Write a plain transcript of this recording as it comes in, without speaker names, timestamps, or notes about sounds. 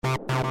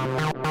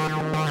Terror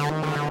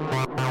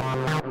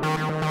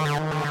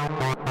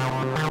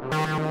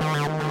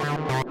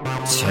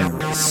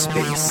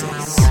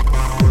Spaces.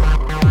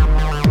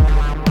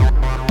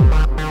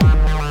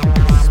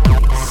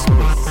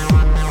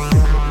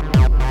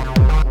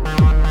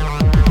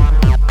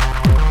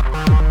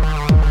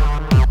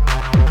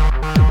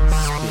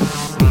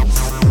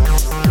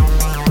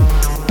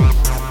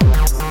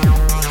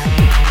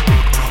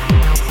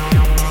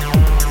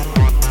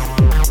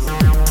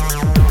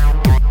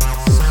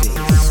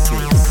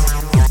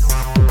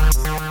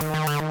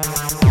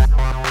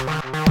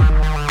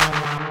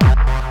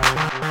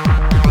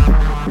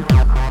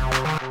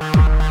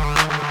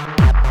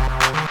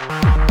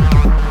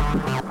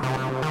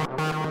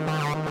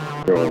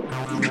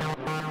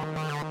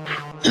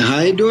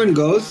 How you doing,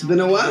 Ghost? It's been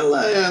a while.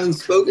 I haven't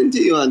spoken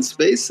to you on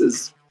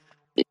Spaces.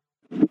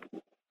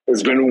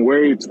 It's been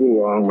way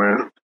too long,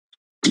 man.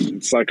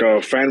 It's like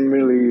a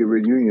family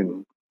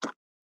reunion.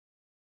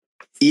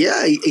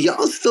 Yeah,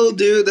 y'all still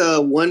do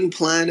the One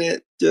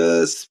Planet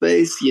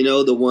space,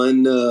 the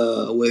one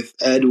with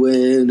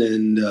Edwin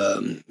and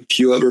a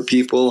few other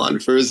people on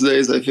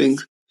Thursdays, I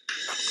think.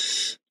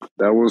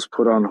 That was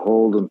put on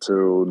hold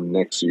until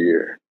next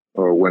year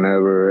or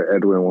whenever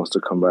Edwin wants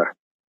to come back.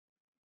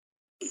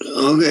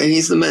 Okay,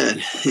 he's the man.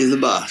 He's the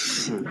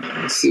boss.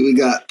 Let's see, we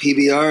got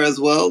PBR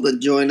as well that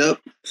joined up.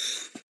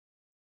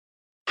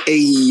 Hey,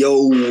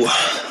 yo.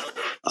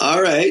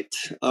 All right.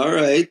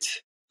 Okay,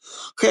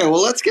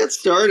 well, let's get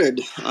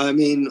started. I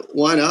mean,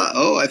 why not?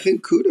 Oh, I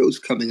think Kudo's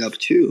coming up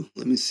too.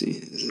 Let me see.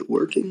 Is it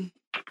working?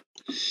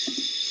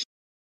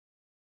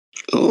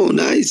 Oh,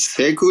 nice.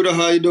 Hey, Kudo,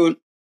 how you doing?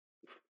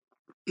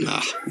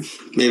 Nah,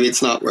 maybe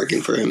it's not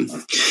working for him.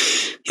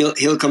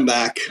 He'll come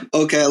back.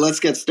 Okay, let's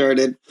get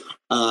started.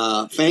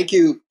 Thank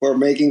you for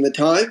making the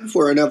time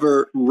for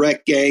another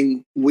Rekt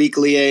Gang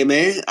weekly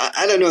AMA.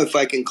 I don't know if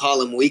I can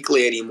call him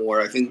weekly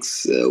anymore. I think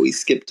we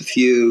skipped a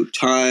few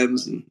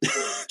times. And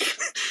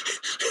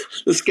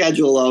the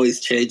schedule always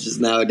changes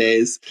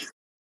nowadays.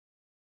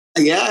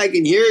 Yeah, I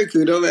can hear you,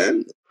 Kudo,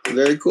 man.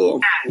 Very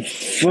cool.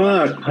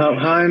 Fuck, how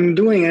I'm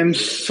doing. I'm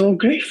so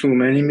grateful,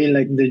 man. I mean,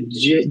 like the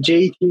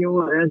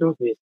JTO ad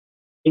office.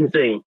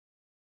 Insane.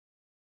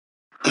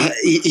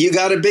 You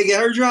got a big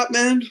airdrop,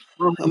 man?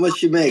 How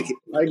much you make?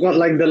 I got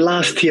like the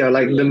last tier,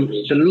 like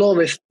the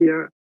lowest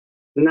tier.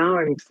 Now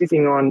I'm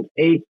sitting on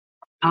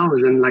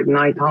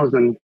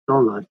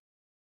 $9,000.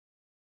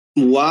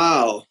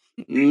 Wow.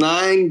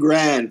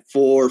 $9,000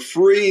 for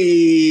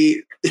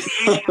free.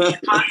 Fucking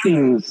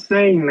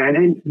insane, man.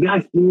 And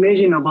guys,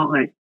 imagine about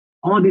like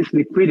all this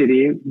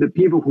liquidity, the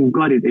people who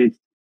got it's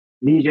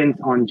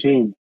legends on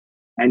chain.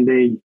 And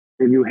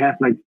if you have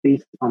like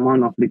this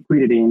amount of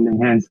liquidity in the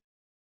hands,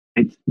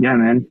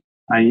 man.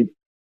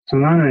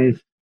 Solana is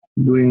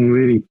doing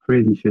really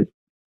crazy shit.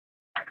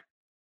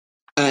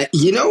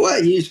 You know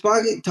what? You're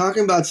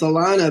talking about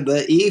Solana,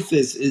 but ETH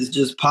is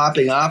just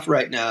popping off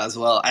right now as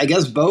well. I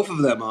guess both of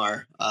them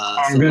are.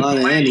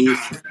 Solana and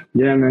ETH.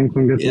 Yeah, man.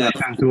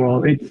 Congratulations to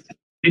all.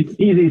 It's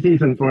easy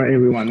season for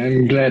everyone.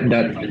 I'm glad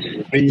that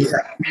we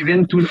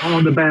went through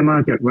all the bear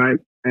market, right?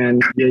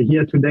 And we're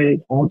here today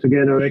all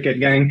together,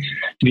 Rekt Gang.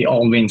 We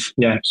all wins.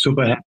 Yeah,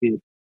 super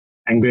happy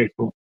and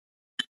grateful.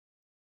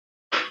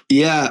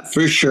 Yeah,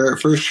 for sure.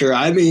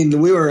 I mean,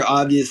 we were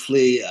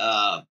obviously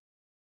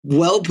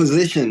well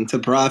positioned to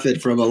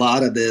profit from a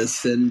lot of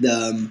this, and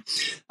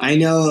I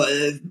know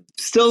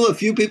still a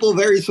few people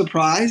very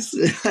surprised.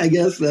 I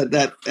guess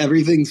that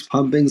everything's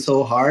pumping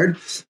so hard,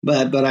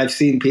 but I've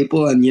seen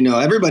people, and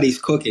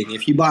everybody's cooking.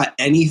 If you bought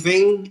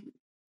anything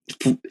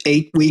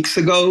 8 weeks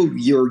ago,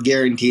 you're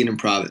guaranteed in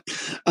profit,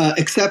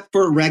 except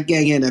for Rekt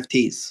Gang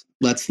NFTs.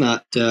 Let's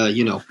not,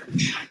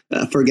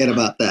 forget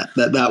about that.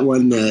 That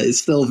one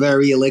is still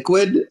very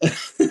illiquid.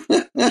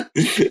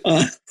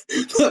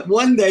 But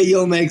one day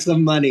you'll make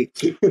some money.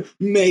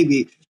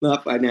 Maybe.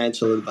 Not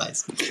financial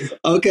advice.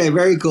 Okay,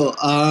 very cool.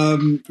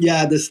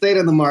 Yeah, the state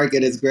of the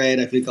market is great.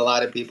 I think a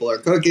lot of people are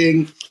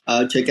cooking.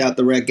 Check out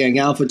the Rekt Gang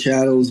Alpha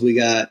channels. We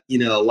got,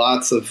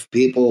 lots of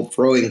people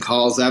throwing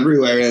calls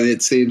everywhere, and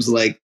it seems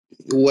like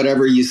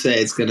whatever you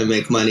say, it's going to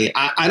make money.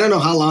 I don't know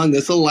how long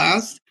this will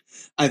last.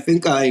 I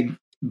think I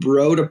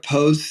wrote a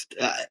post,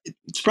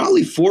 it's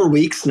probably 4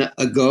 weeks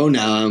ago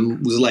now.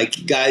 Was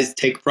like, guys,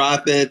 take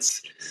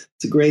profits.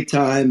 It's a great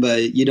time,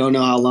 but you don't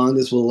know how long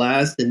this will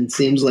last. And it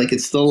seems like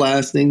it's still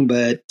lasting,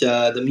 but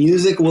the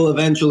music will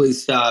eventually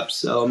stop.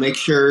 So make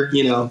sure,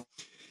 you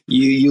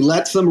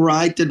let some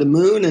ride to the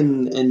moon,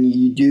 and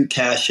you do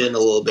cash in a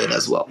little bit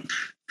as well.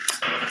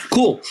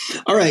 Cool.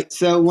 All right.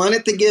 So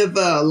wanted to give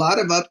a lot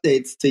of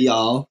updates to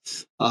y'all.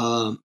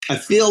 I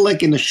feel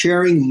like in a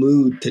sharing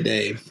mood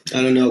today.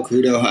 I don't know,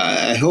 Kudo.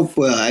 I hope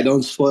I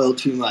don't spoil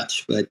too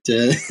much, but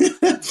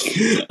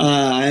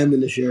I am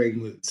in a sharing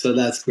mood. So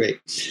that's great.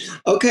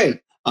 Okay.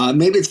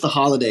 Maybe it's the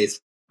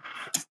holidays.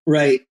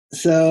 Right.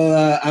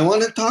 So I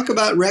want to talk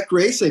about Rekt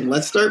Racing.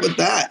 Let's start with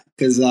that,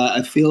 because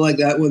I feel like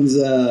that one's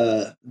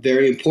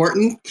very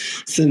important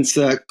since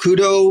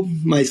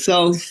Kudo,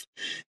 myself,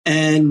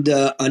 and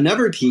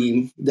another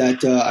team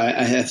that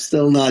I have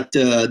still not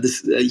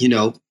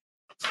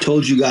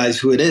told you guys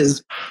who it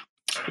is,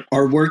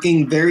 are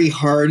working very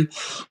hard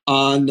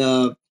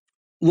on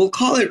we'll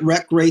call it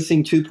Rekt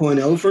Racing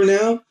 2.0 for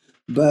now,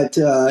 but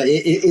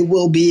it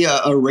will be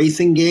a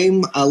racing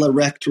game a la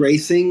Rekt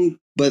Racing,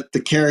 but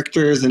the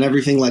characters and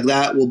everything like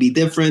that will be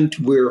different.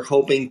 We're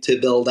hoping to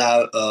build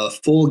out a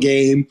full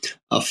game,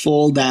 a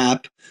full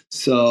DAP,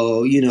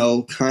 so,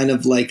 kind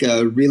of like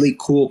a really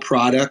cool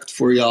product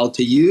for y'all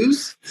to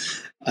use.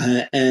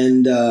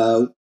 And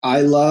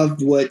I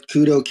love what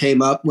Kudo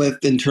came up with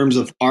in terms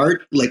of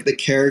art. Like the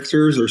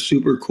characters are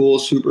super cool,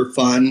 super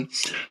fun.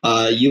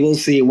 You will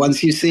see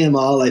once you see them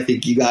all. I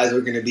think you guys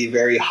are going to be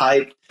very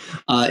hyped.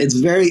 It's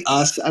very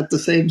us at the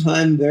same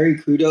time, very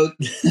Kudo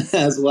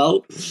as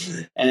well.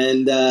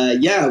 And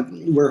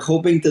we're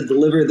hoping to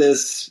deliver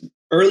this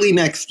early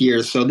next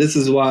year. So this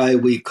is why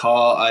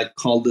I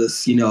call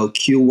this,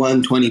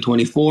 Q1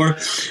 2024,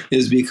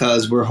 is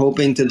because we're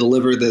hoping to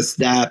deliver this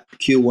DAP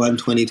Q1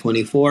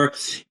 2024.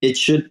 It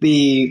should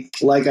be,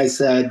 like I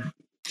said,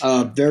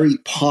 a very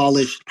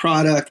polished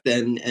product,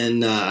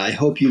 and I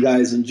hope you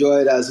guys enjoy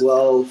it as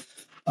well.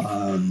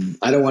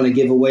 I don't want to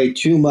give away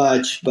too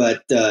much,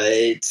 but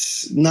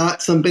it's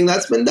not something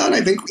that's been done.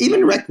 I think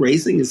even Rekt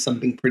Racing is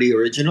something pretty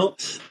original.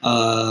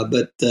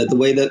 But the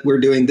way that we're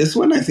doing this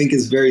one, I think,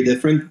 is very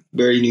different,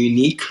 very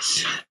unique.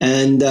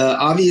 And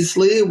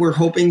obviously, we're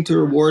hoping to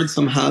reward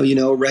somehow,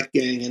 Rekt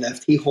Gang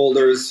NFT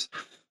holders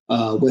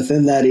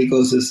within that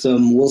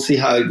ecosystem. We'll see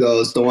how it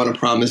goes. Don't want to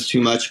promise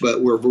too much,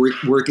 but we're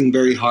working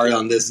very hard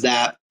on this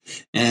DAP.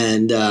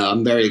 And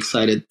I'm very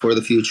excited for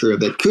the future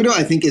of it. Kudo,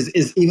 I think,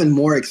 is even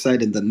more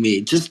excited than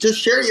me. Just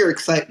share your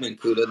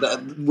excitement,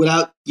 Kudo,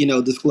 without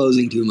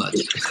disclosing too much.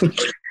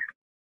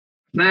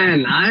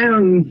 Man,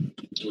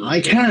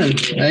 I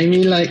can't. I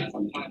mean, like,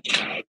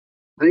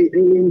 I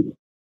mean,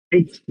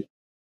 it's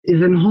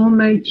an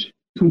homage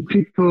to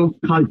crypto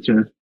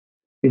culture.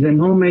 It's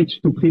an homage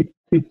to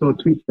crypto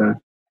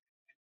Twitter,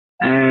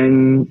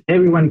 and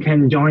everyone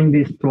can join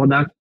this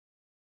product,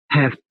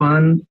 have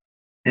fun,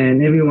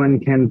 and everyone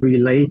can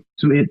relate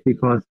to it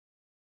because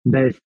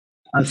there's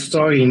a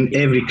story in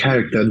every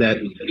character that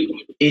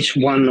each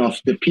one of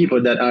the people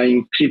that are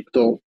in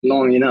crypto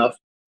long enough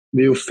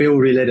will feel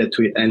related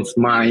to it and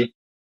smile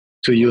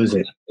to use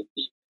it.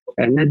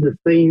 And at the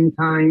same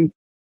time,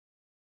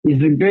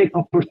 it's a great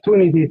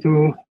opportunity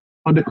for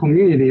the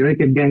community,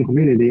 Rekt Gang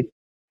community,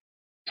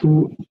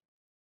 to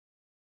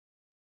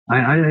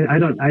I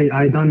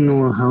don't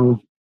know how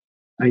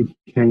I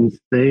can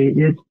say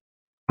it,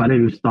 but I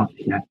will stop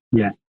here.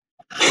 Yeah.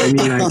 I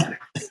mean, like,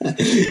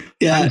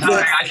 yeah.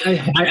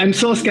 I'm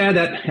so scared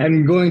that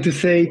I'm going to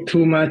say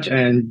too much,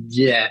 and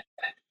yeah.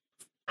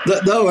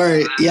 Don't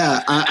worry.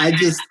 Yeah, I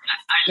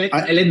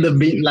let the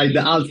beat, like the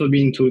alpha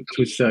being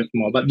to search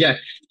more. But yeah,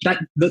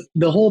 that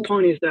the whole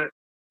point is that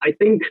I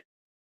think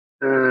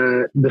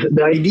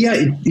the idea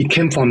it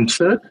came from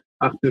Cirque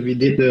after we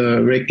did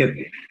the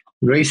Rekt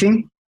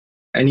Racing,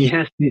 and he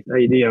has this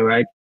idea,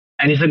 right?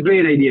 And it's a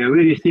great idea,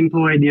 really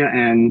simple idea,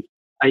 and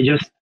I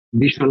just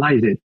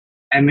visualize it.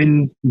 And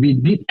when we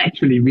did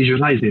actually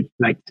visualize it,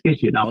 like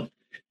sketch it out,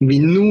 we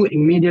knew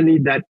immediately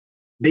that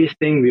this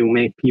thing will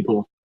make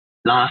people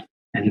laugh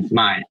and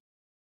smile.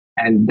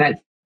 And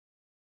that's,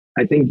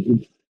 I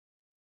think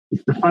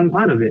it's the fun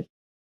part of it.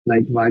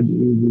 Like by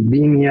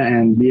being here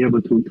and be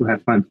able to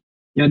have fun.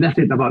 Yeah, that's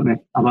it about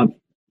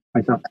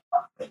myself.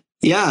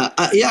 Yeah,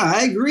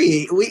 I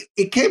agree.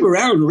 It came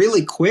around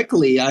really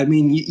quickly. I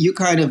mean, you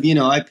kind of,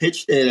 I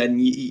pitched it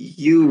and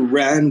you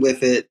ran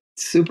with it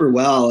super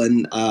well.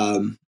 And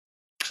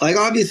like,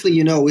 obviously,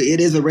 it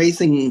is a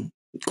racing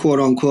quote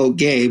unquote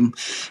game,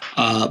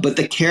 but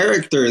the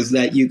characters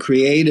that you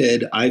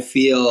created, I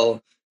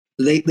feel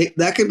they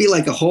that could be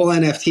like a whole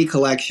NFT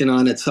collection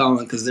on its own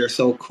because they're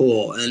so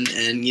cool and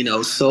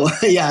so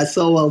yeah,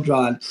 so well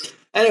drawn.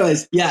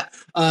 Anyways, yeah,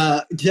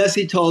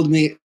 Jesse told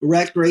me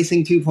Rekt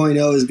Racing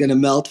 2.0 is going to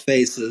melt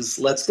faces.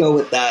 Let's go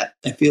with that.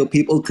 I feel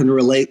people can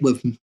relate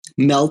with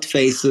melt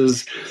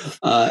faces,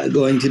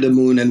 going to the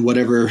moon and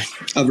whatever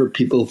other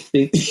people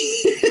think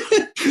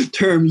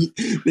term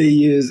they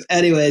use.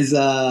 Anyways,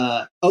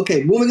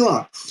 okay, moving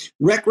along.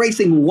 Rekt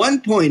Racing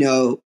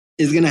 1.0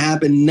 is going to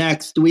happen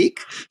next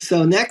week.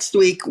 So next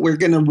week, we're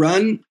going to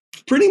run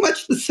pretty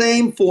much the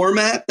same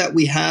format that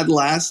we had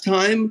last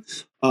time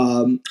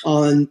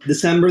on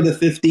December the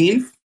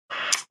 15th.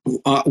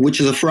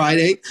 Which is a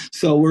Friday.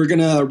 So we're going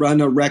to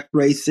run a Rekt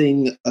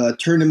Racing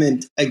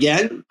tournament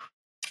again,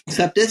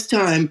 except this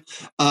time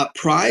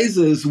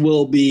prizes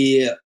will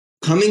be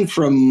coming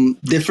from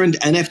different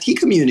NFT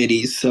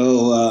communities.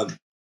 So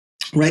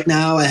right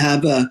now I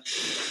have a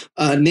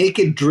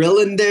Naked Drill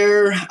in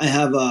there. I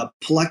have a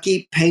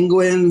Plucky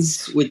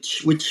Penguins,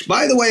 which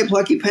by the way,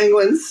 Plucky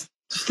Penguins,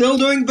 Still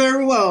doing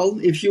very well.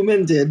 If you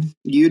minted,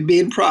 you'd be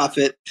in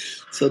profit.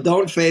 So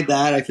don't fade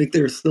that. I think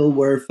they're still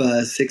worth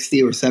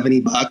 60 or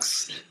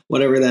 $70,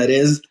 whatever that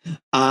is.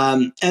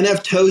 NF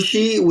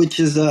Toshi, which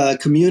is a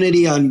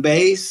community on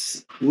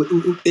base.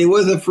 It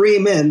was a free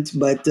mint,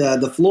 but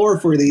the floor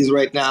for these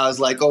right now is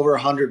like over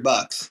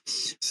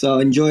 $100. So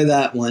enjoy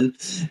that one.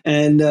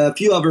 And a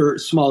few other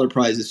smaller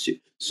prizes too.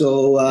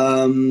 So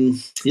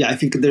yeah, I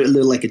think they're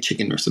like a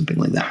chicken or something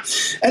like that.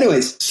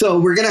 Anyways, so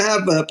we're gonna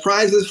have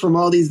prizes from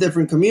all these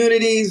different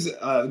communities,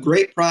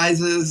 great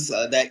prizes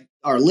that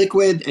are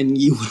liquid and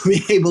you will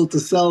be able to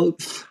sell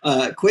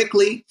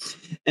quickly.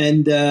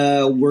 And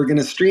we're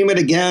gonna stream it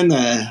again.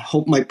 I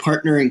hope my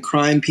partner in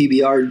crime,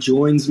 PBR,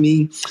 joins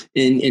me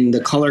in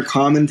the color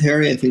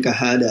commentary. I think I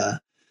had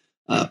a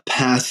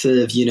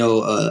passive,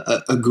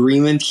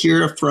 agreement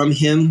here from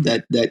him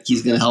that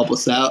he's going to help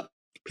us out.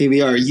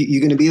 PBR, you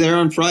going to be there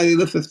on Friday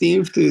the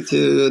 15th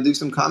to do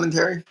some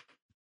commentary?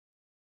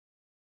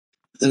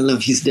 I don't know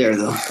if he's there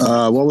though.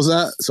 What was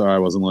that? Sorry, I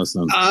wasn't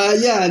listening.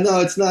 Yeah, no,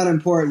 it's not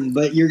important,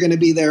 but you're going to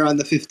be there on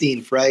the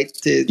 15th, right?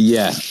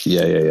 Yeah.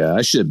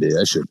 I should be.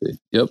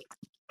 Yep.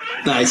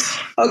 Nice.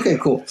 Okay,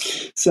 cool.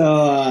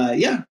 So,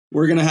 yeah,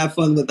 we're going to have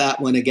fun with that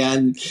one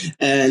again.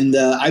 And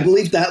I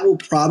believe that will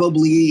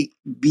probably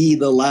be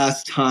the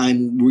last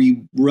time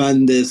we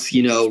run this,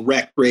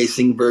 Rekt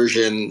Racing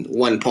version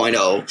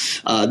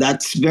 1.0.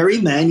 That's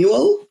very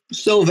manual,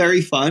 still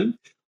very fun.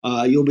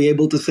 You'll be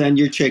able to send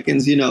your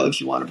chickens,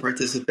 if you want to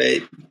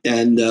participate.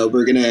 And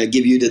we're going to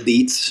give you the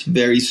deets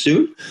very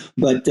soon.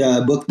 But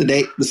book the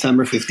date.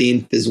 December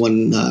 15th is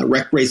when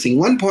Rekt Racing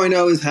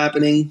 1.0 is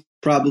happening.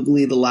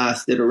 Probably the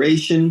last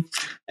iteration.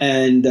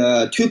 And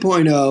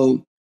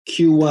 2.0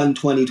 Q1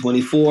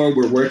 2024.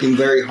 We're working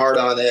very hard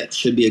on it.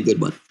 Should be a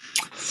good one.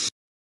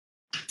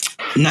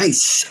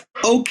 Nice.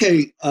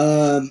 Okay.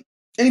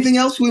 Anything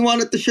else we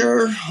wanted to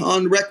share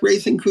on Rekt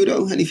Racing,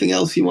 Kudo? Anything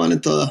else you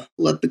wanted to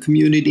let the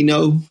community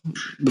know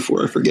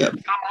before I forget?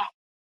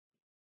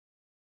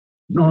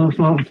 For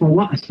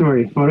what?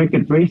 Sorry, for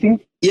Rekt Racing?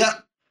 Yeah.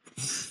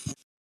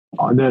 The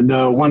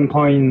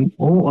 1.0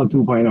 or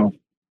 2.0?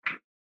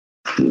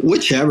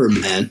 Whichever,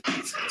 man.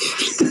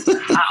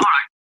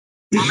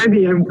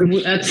 Maybe I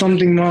would add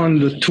something more on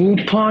the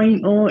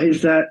 2.0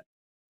 is that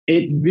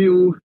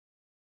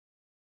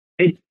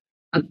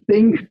I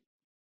think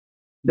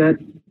that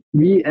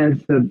we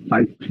as a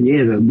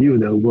creator,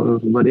 builder,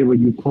 whatever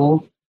you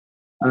call,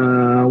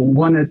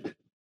 wanted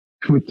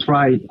to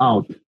try it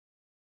out,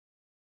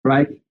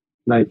 right?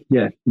 Like,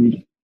 yeah,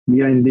 we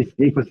are in this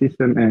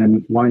ecosystem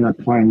and why not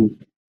try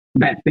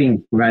that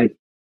thing, right?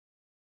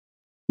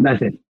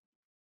 That's it.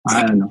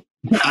 I don't know.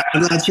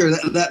 I'm not sure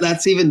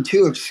that's even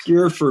too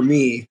obscure for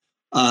me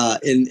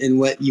in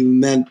what you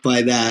meant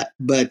by that.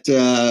 But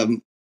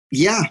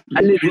yeah.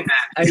 I live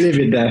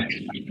it there.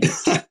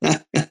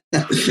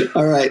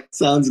 All right.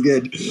 Sounds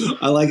good.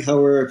 I like how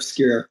we're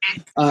obscure.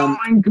 It's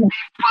going to be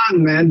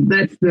fun, man.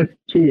 That's the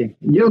key.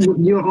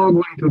 You're all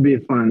going to be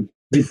fun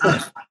with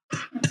us.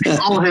 We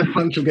all have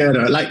fun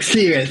together.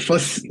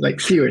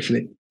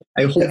 Seriously.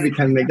 I hope we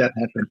can make that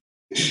happen.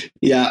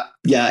 Yeah,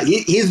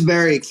 he's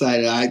very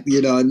excited.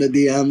 In the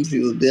DMs, he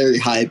was very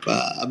hype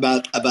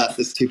about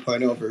this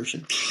 2.0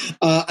 version.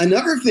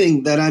 Another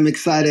thing that I'm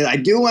excited, I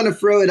do want to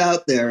throw it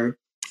out there.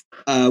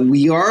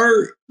 We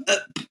are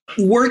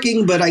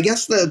working, but I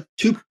guess the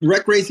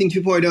Rekt Racing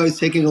 2.0 is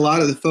taking a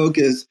lot of the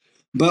focus.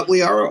 But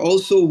we are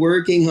also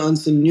working on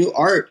some new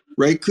art,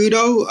 right,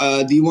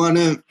 Kudo? Do you want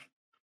to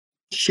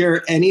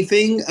share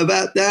anything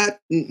about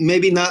that?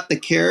 Maybe not the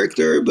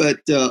character, but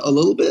a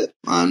little bit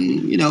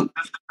on,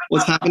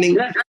 what's happening?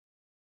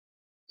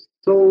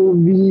 So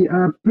we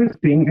are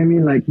prepping. I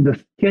mean, like the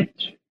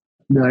sketch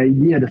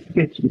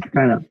is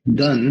kind of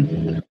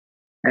done,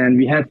 and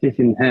we have this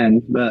in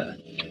hand. But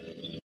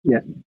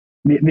yeah,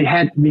 we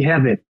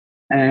have it.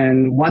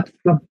 And what's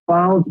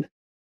about?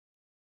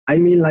 I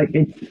mean, like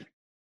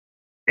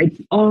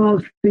it's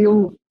all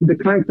still the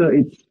character.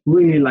 It's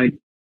really like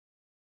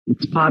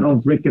it's part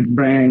of Rekt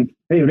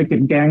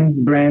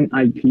Gang brand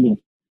IP.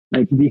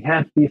 Like we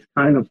have this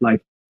kind of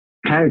like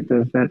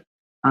characters that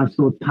are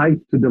so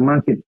tied to the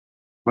market,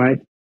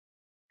 right?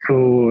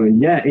 So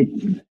yeah,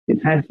 it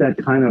has that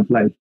kind of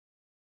like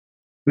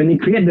when you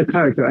create the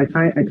character, I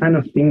kind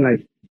of think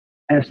like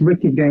as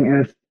Rekt Gang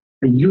as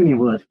a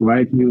universe,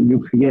 right? You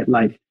create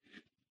like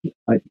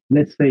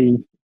let's say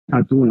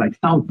cartoon like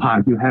South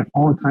Park, you have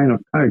all kind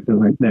of characters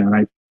right there,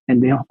 right?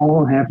 And they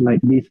all have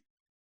like this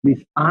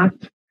art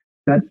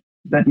that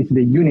is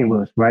the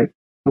universe, right?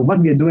 So what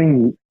we are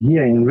doing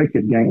here in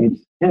Rekt Gang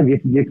is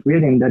we're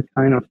creating that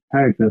kind of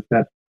characters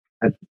that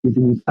is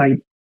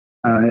inside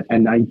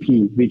an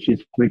IP, which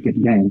is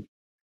Rekt Gang.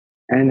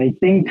 And I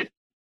think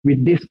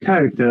with these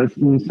characters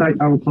inside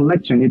our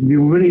collection, it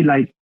will really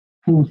like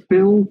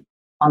fulfill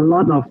a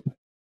lot of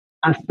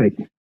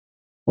aspects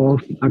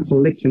of a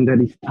collection that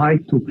is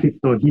tied to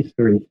crypto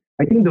history.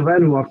 I think the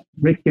value of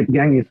Rekt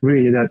Gang is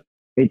really that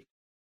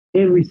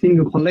every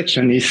single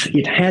collection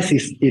has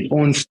its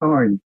own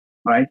story,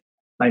 right?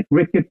 Like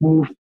Rekt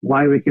Booth,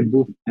 why Rekt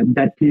Booth at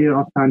that period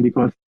of time?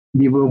 Because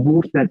we were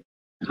both that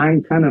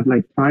kind of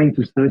like trying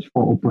to search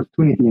for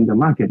opportunity in the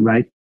market,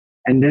 right?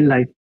 And then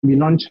like we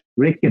launched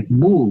Rekt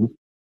Bull,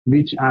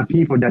 which are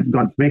people that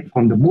got wrecked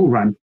from the bull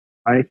run,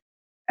 right?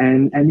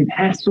 And it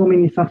has so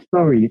many sub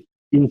stories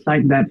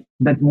inside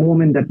that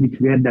moment that we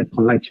create that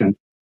collection.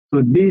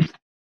 So this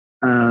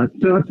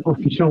third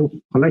official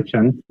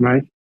collection,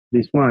 right?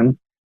 This one,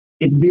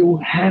 it will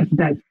have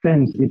that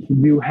sense. It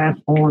will have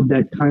all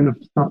that kind of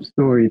sub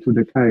story to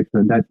the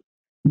character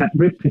that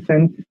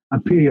represent a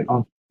period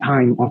of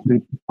time of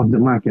the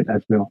market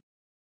as well.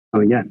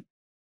 So yeah,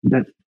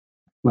 that's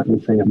what I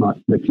say about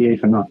the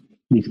creation of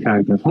these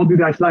characters. Hope you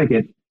guys like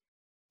it,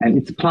 and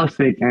it's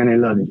classic, and I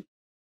love it.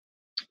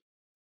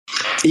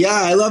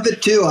 Yeah, I love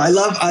it too. I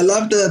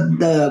love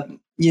the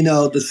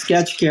the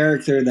sketch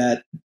character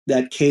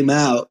that came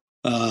out.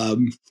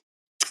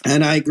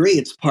 And I agree,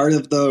 it's part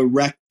of the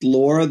Rekt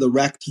lore, the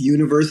Rekt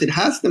universe. It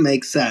has to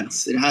make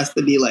sense. It has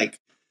to be like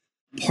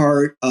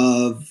part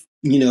of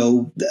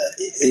you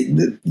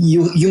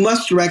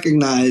must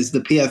recognize the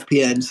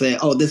PFP and say,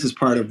 oh, this is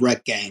part of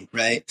Rekt Gang,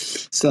 right?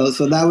 So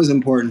that was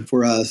important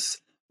for us.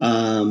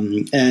 But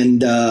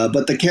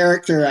the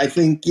character, I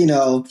think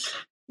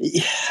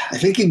I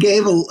think you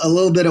gave a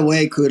little bit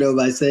away, Kudo,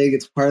 by saying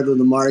it's part of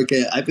the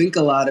market. I think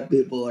a lot of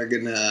people are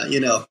going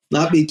to,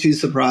 not be too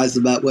surprised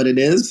about what it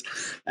is.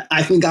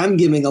 I think I'm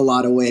giving a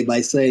lot away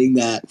by saying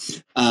that.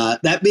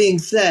 That being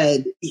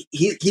said,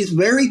 he's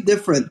very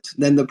different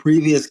than the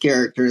previous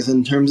characters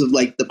in terms of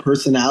like the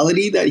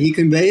personality that he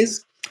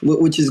conveys,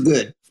 which is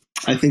good.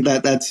 I think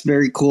that's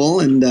very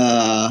cool, and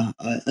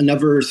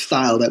another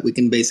style that we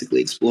can basically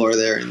explore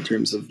there in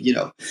terms of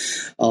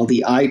all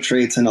the eye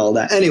traits and all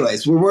that.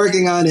 Anyways, we're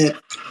working on it,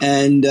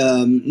 and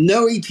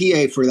no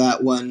ETA for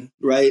that one,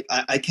 right?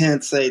 I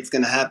can't say it's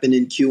going to happen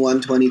in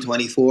Q1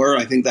 2024.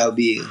 I think that would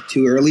be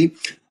too early.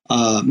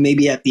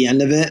 Maybe at the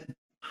end of it.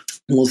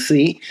 We'll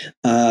see.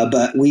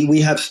 But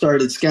we have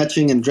started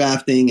sketching and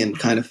drafting and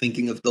kind of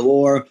thinking of the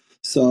lore.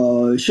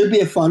 So it should be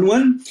a fun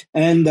one.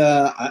 And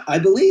I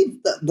believe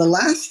the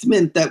last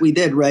mint that we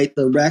did, right,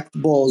 the Rekt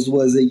Bulls,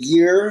 was a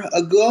year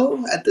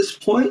ago at this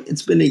point.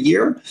 It's been a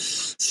year.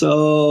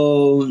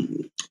 So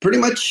pretty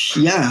much,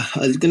 yeah,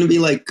 it's going to be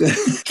like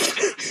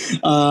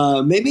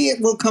maybe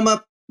it will come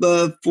up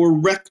for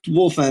Rekt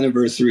Wolf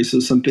anniversary, so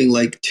something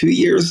like 2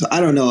 years. I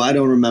don't know. I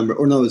don't remember.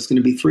 Or no, it's going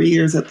to be 3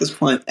 years at this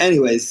point.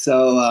 Anyways,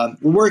 so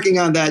we're working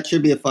on that.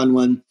 Should be a fun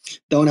one.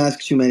 Don't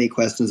ask too many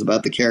questions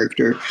about the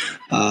character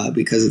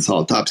because it's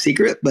all top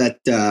secret, but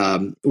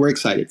we're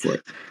excited for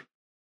it.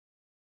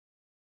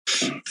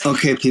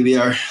 Okay,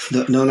 PBR,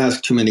 don't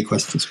ask too many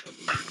questions.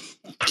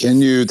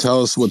 Can you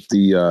tell us what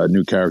the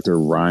new character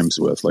rhymes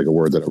with, like a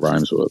word that it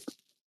rhymes with?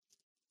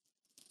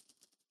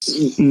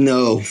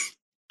 No.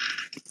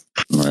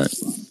 All right.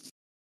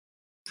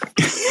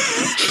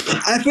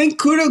 I think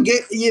Kudo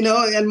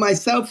and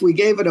myself, we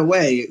gave it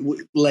away.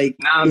 Like,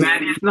 nah,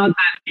 man, it's not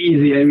that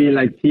easy. I mean,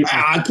 like people.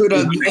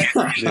 Kudo.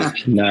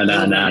 No,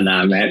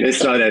 man,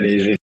 it's not that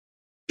easy.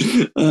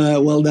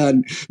 Well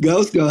done,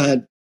 Ghost. Go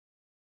ahead.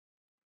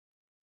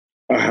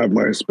 I have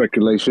my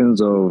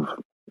speculations of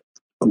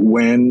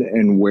when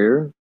and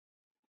where.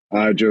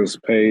 I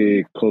just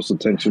pay close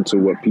attention to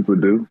what people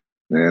do,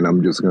 and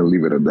I'm just going to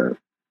leave it at that.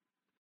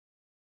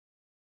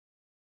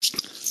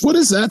 What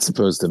is that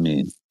supposed to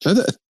mean?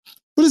 What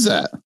is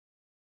that?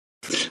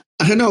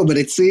 I don't know, but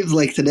it seems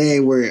like today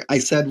where I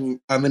said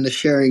I'm in a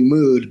sharing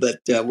mood, but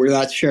we're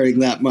not sharing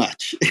that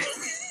much.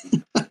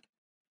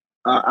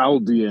 I'll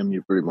DM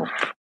you pretty much.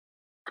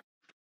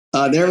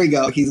 There we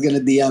go. He's going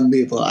to DM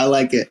people. I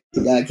like it.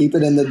 Yeah, keep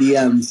it in the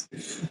DMs.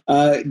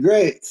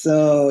 Great.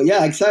 So,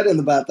 yeah, excited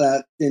about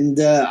that. And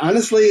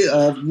honestly,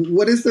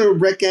 what is the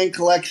Rekt Gang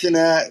collection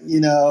at?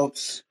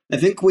 I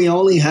think we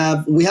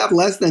have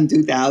less than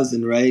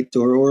 2,000, right?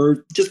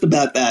 Or just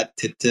about that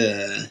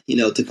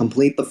to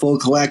complete the full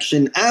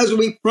collection, as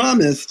we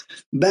promised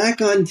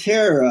back on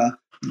Terra.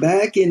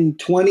 Back in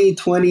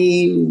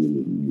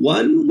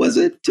 2021, was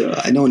it?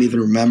 I don't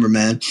even remember,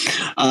 man.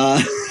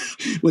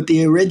 With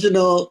the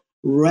original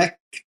Rekt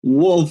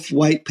Wolf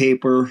white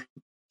paper,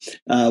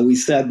 we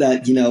said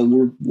that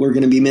we're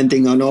going to be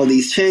minting on all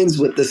these chains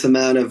with this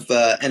amount of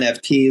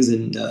NFTs,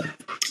 and I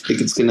think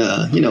it's going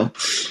to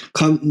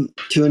come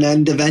to an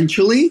end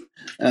eventually.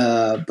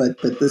 But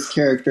this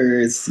character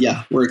is,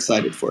 we're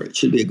excited for it. It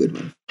should be a good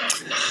one.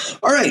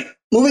 All right,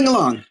 moving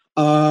along.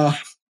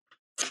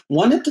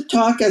 Wanted to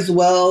talk as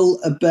well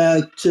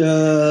about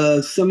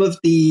some of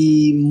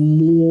the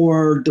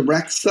more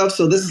direct stuff.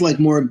 So this is like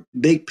more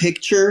big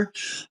picture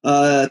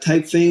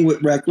type thing with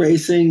Rekt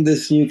Racing,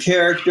 this new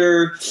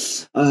character.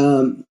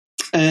 And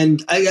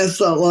I guess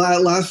the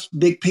last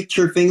big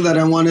picture thing that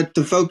I wanted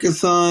to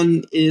focus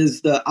on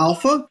is the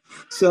alpha.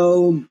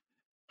 So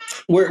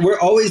we're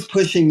always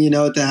pushing,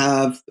 to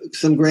have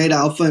some great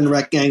alpha in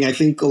Rekt Gang. I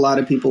think a lot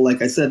of people,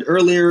 like I said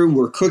earlier,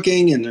 were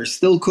cooking and they're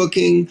still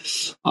cooking.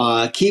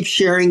 Keep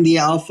sharing the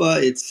alpha.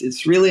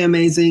 It's really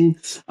amazing.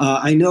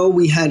 I know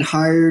we had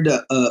hired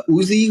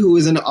Uzi, who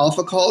is an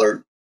alpha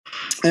caller.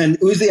 And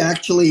Uzi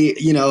actually,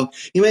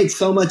 he made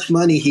so much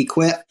money, he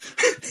quit.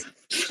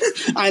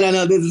 I don't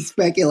know. This is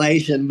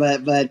speculation,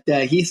 but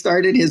he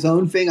started his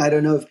own thing. I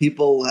don't know if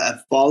people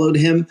have followed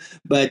him,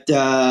 but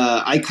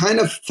I kind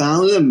of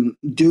found him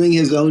doing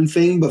his own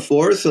thing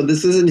before. So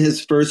this isn't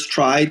his first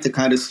try to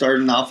kind of start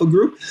an alpha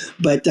group,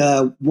 but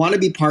want to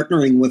be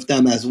partnering with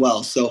them as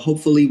well. So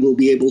hopefully we'll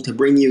be able to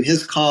bring you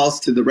his calls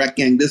to the Rekt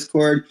Gang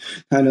Discord,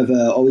 kind of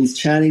always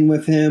chatting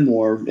with him,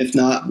 or if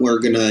not, we're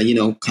gonna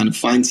kind of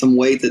find some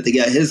way to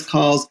get his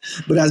calls.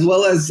 But as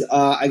well as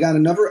I got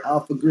another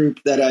alpha group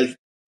that I've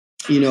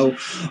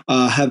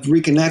have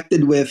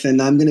reconnected with,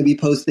 and I'm going to be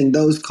posting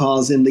those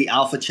calls in the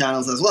alpha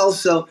channels as well.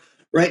 So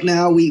right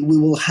now we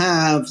will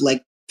have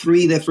like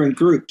 3 different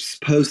groups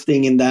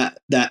posting in that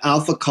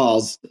alpha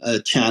calls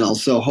channel.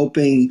 So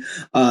hoping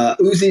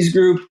Uzi's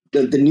group,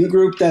 the new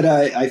group that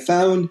I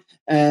found,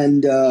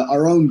 and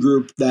our own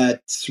group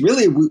that's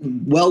really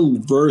well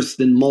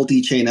versed in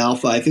multi-chain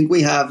alpha. I think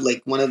we have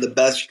like one of the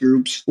best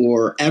groups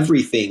for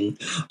everything.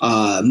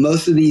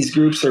 Most of these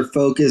groups are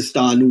focused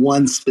on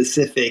one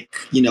specific,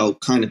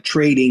 kind of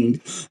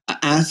trading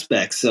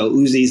aspect. So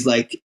Uzi's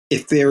like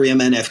Ethereum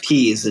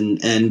NFTs,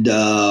 and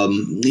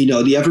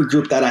the other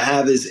group that I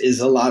have is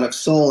a lot of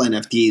Sol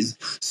NFTs.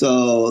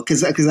 So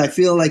because I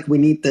feel like we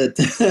need to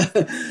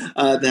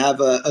have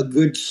a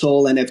good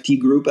Sol NFT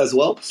group as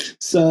well.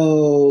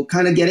 So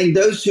kind of getting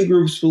those 2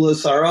 groups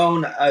plus our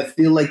own, I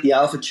feel like the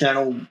alpha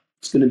channel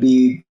is going to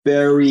be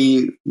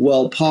very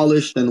well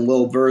polished and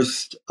well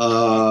versed.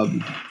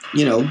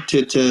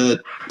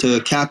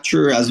 To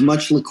capture as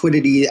much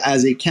liquidity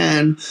as it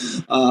can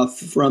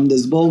from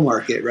this bull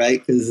market,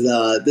 right? Because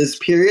this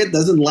period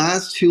doesn't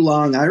last too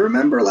long. I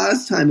remember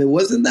last time it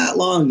wasn't that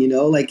long,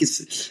 like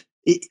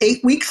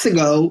 8 weeks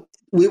ago,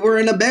 we were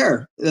in a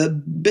bear.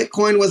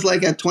 Bitcoin was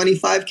like at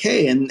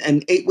 25K,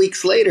 and 8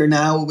 weeks later,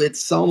 now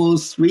it's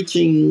almost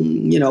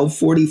reaching,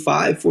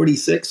 45,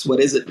 46. What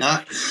is it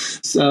not?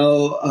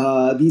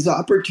 So these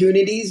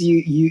opportunities,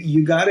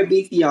 you got to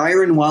beat the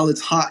iron while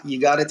it's hot. You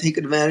got to take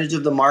advantage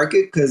of the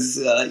market because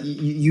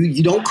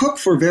you don't cook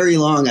for very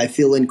long. I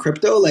feel in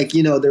crypto, like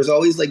there's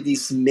always like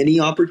these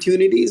mini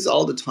opportunities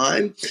all the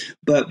time,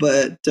 but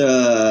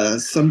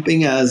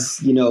something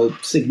as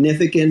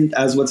significant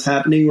as what's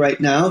happening right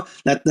now,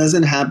 that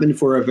doesn't happen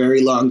for a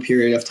very long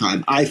period of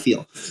time, I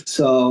feel.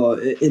 So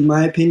in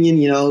my opinion,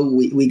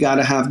 we got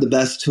to have the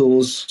best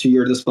tools to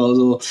your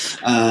disposal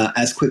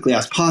as quickly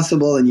as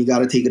possible, and you got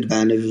to take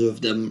advantage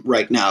of them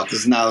right now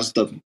because now is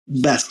the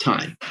best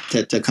time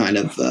to kind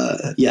of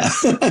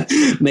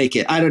make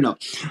it. I don't know.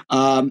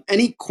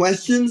 Any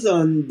questions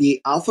on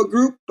the alpha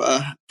group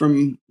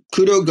from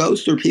Kudo,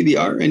 Ghost, or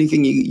PBR?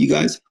 Anything you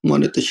guys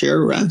wanted to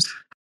share or ask?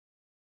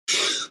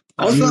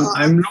 Also,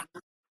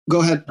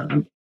 go ahead.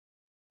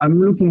 I'm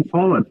looking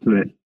forward to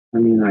it. I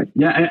mean,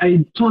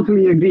 I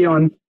totally agree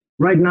on.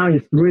 Right now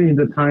is really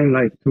the time,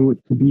 like to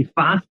be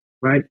fast,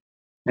 right,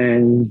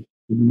 and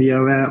be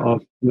aware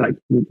of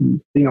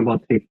think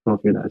about take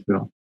profit as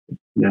well.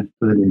 Yeah,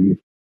 totally.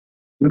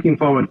 Looking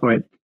forward for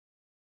it.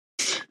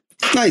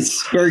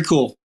 Nice, very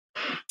cool.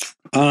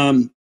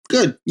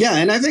 Good. Yeah,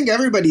 and I think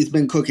everybody's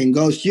been cooking.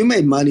 Ghost, you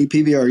made money.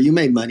 PBR, you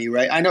made money,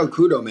 right? I know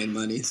Kudo made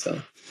money,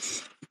 so.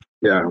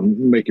 Yeah,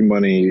 I'm making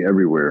money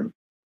everywhere.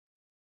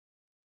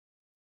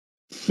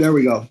 There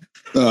we go.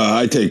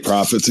 I take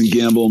profits and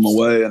gamble them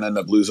away and end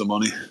up losing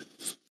money.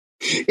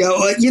 Yeah,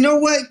 well, you know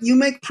what? You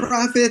make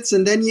profits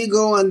and then you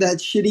go on that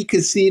shitty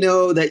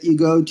casino that you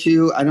go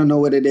to. I don't know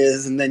what it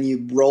is. And then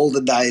you roll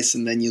the dice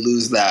and then you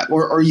lose that.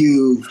 Or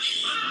you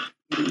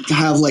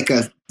have like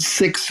a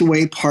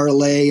 6-way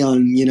parlay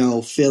on,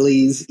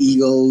 Phillies,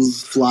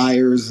 Eagles,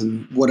 Flyers,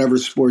 and whatever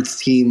sports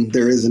team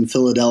there is in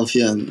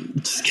Philadelphia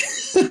and,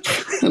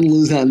 and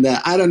lose on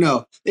that. I don't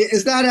know.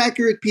 Is that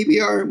accurate,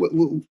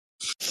 PBR?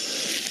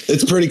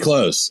 It's pretty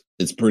close.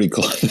 It's pretty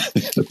close.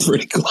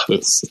 Pretty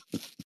close.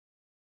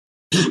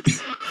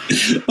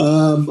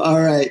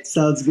 All right,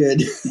 sounds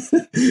good.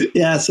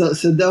 Yeah, so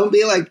don't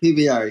be like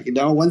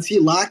PBR. Once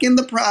you lock in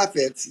the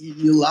profits,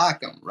 you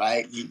lock them,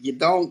 right? You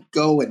don't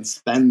go and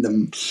spend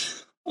them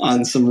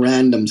on some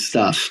random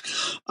stuff.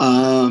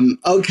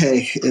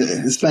 Okay,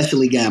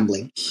 especially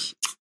gambling.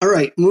 All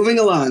right, moving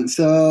along.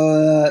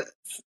 So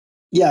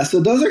so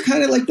those are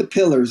kind of like the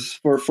pillars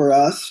for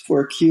us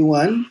for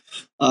Q1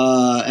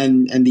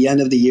 and the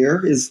end of the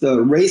year is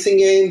the racing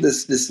game,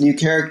 this new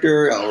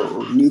character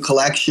or new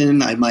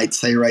collection, I might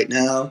say right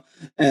now,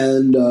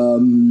 and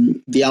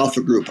the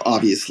alpha group,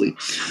 obviously.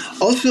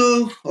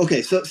 Also,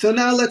 okay, so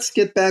now let's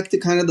get back to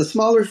kind of the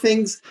smaller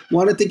things.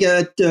 Wanted to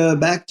get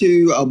back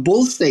to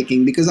bull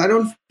staking because I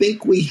don't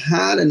think we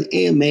had an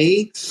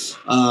AMA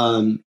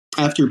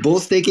after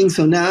bull staking.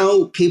 So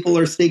now people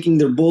are staking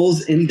their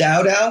bulls in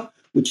DAO,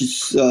 which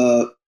is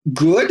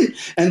good.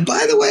 And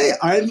by the way,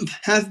 I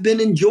have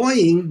been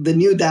enjoying the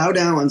new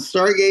DAO on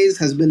Stargaze,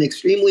 has been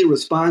extremely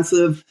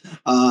responsive.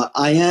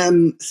 I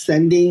am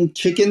sending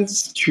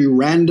chickens to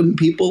random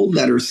people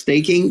that are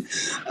staking.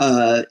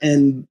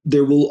 And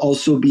there will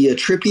also be a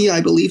trippy,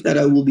 I believe, that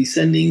I will be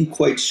sending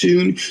quite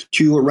soon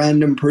to a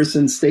random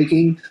person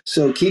staking.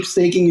 So keep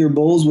staking your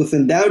bulls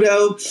within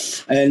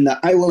DAO. And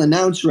I will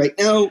announce right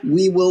now,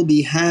 we will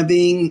be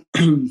having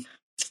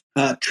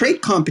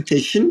trade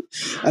competition.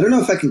 I don't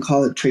know if I can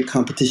call it trade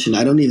competition.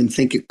 I don't even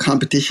think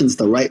competition is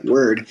the right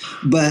word,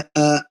 but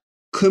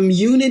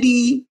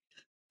community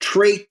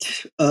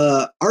trait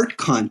art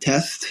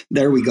contest.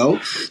 There we go.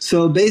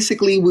 So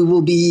basically, we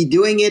will be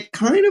doing it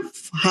kind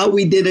of how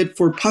we did it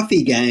for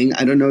Puffy Gang.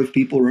 I don't know if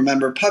people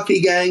remember Puffy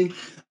Gang,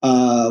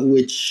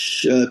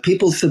 which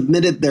people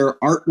submitted their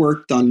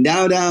artwork on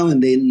DAO,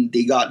 and then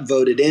they got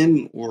voted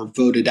in or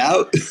voted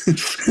out,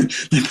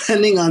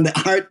 depending on the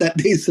art that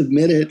they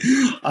submitted.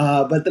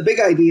 But the big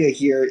idea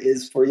here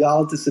is for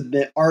y'all to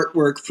submit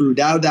artwork through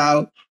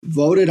DAO,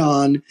 voted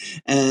on,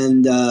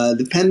 and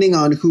depending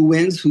on who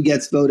wins, who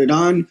gets voted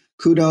on,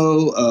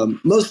 Kudo,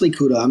 mostly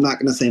Kudo, I'm not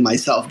going to say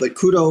myself, but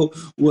Kudo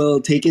will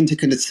take into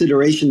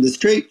consideration this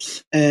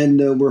trait,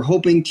 and we're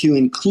hoping to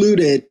include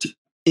it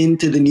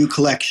into the new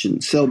collection.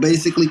 So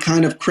basically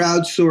kind of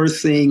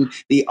crowdsourcing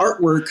the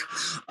artwork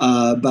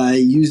by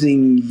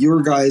using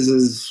your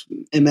guys'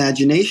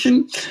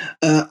 imagination.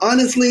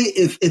 Honestly,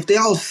 if they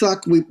all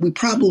suck, we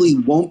probably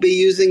won't be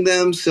using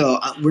them. So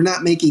we're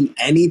not making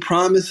any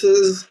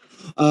promises.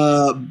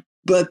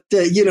 But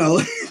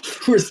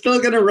we're still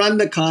going to run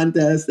the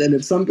contest, and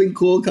if something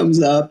cool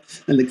comes up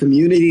and the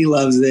community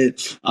loves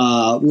it,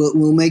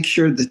 we'll make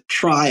sure to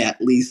try at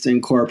least to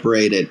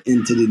incorporate it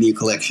into the new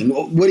collection.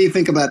 What do you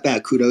think about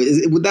that,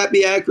 Kudo? Would that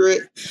be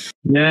accurate?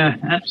 Yeah,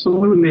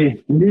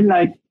 absolutely. We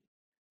like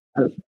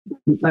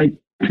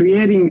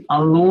creating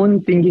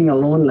alone, thinking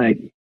alone,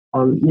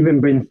 or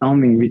even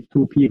brainstorming with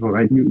two people,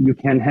 right? You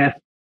can have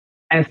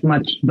as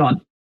much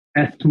dot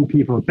as two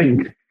people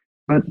think.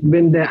 But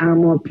when there are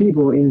more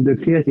people in the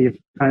creative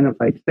kind of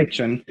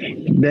section,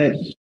 that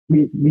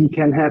we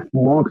can have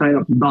more kind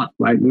of dot,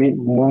 right? Make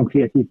more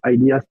creative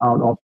ideas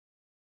out of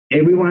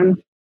everyone.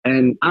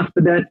 And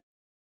after that,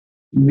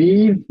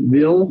 me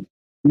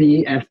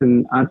as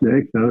an art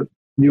director,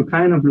 you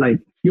kind of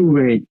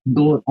curate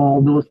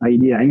all those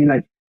ideas. I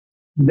mean,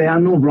 there are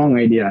no wrong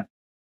ideas.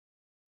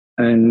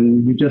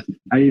 And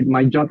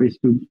my job is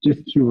to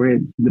just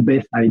curate the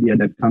best idea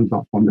that comes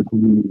out from the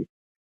community.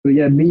 So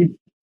yeah,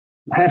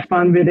 have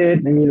fun with it.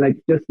 I mean,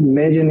 just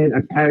imagine it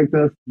a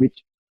characters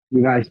which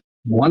you guys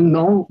won't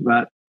know,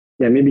 but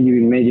yeah, maybe you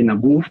imagine a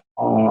wolf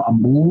or a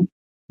bull,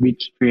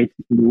 which traits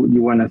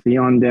you want to see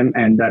on them,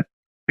 and that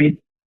fit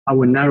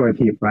our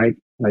narrative, right?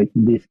 Like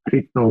these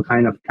crypto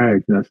kind of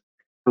characters.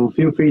 So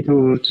feel free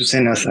to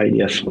send us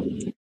ideas.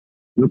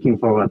 Looking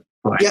forward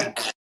for it. Yeah.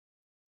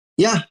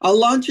 Yeah, I'll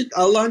launch it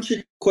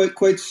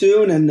quite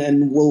soon, and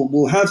then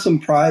we'll have some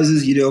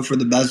prizes, for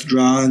the best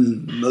draw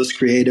and most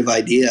creative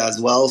idea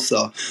as well.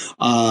 So,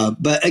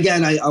 but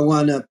again, I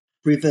want to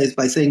preface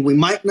by saying we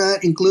might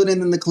not include it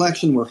in the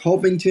collection. We're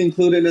hoping to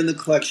include it in the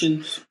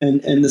collection,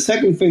 and the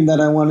second thing that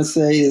I want to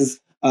say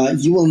is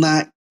you will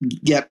not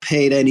get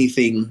paid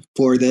anything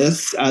for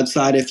this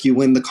outside if you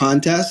win the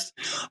contest.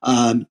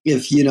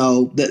 If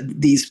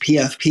these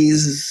PFPs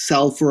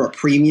sell for a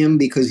premium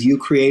because you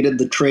created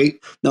the trait,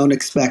 don't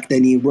expect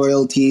any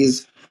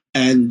royalties,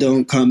 and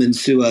don't come and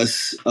sue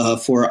us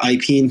for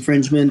IP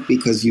infringement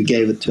because you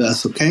gave it to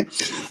us. Okay,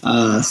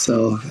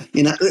 so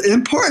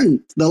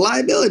important, the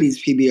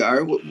liabilities,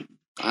 PBR.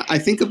 I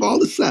think of all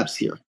the steps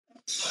here.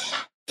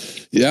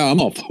 Yeah, I'm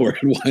all for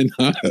it. Why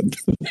not?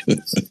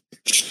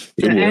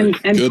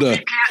 And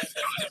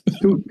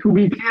to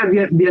be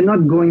clear, we are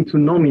not going to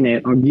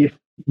nominate or give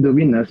the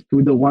winners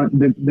to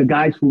the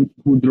guys who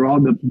draw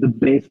the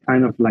best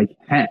kind of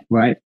hat,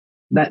 right?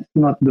 That's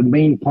not the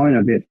main point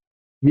of it.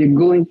 We're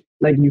going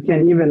you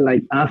can even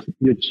ask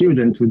your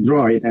children to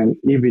draw it, and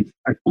if it's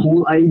a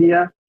cool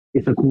idea,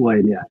 it's a cool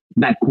idea.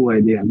 That cool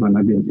idea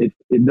gonna be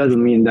it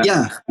doesn't mean that you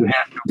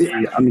have to be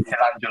a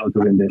Michelangelo to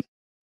win this.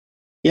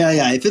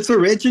 Yeah. If it's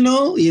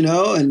original,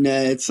 and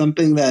it's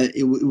something that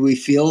we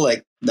feel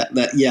like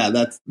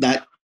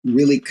that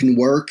really can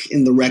work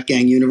in the Rekt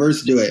Gang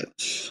universe, do it.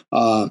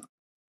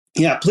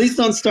 Please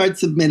don't start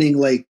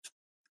submitting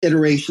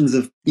iterations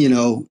of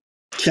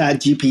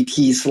Chat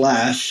GPT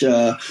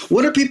 /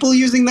 what are people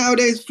using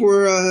nowadays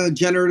for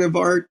generative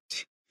art?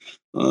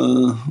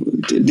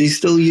 They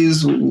still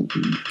use,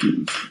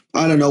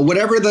 I don't know,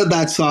 whatever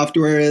that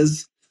software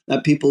is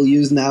that people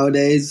use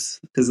nowadays,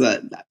 because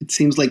it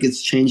seems like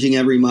it's changing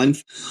every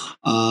month.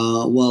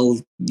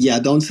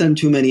 Don't send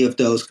too many of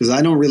those because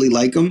I don't really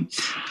like them.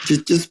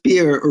 Just be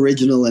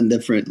original and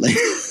different.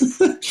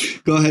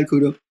 Go ahead,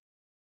 Kudo.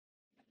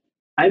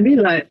 I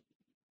mean,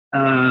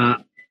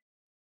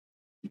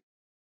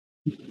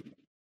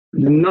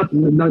 not.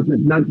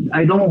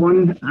 I don't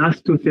want us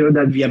to feel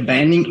that we are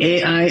banning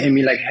AI. I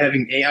mean,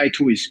 having AI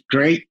tool is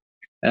great,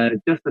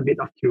 just a bit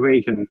of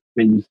curation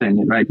when you send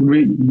it, right?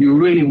 You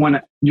really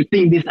you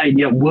think this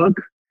idea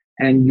work,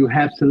 and you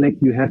have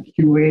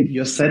curate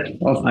your set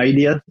of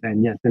ideas,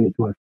 and send it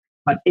to us.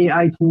 But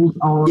AI tools,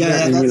 all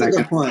Yeah, that, that's a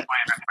good point.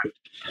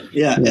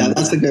 Yeah,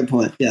 that's a good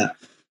point. Yeah.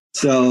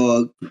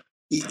 So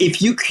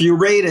if you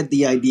curated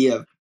the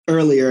idea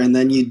earlier and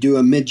then you do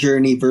a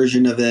mid-journey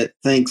version of it,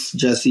 thanks,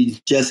 Jesse.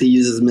 Jesse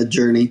uses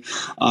mid-journey.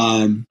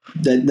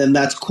 Then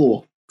that's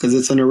cool because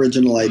it's an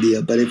original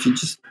idea. But if you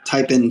just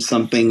type in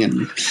something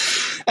and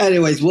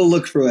anyways, we'll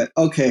look through it.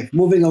 Okay,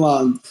 moving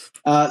along.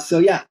 So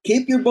yeah,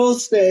 keep your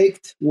bulls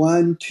staked.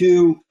 1,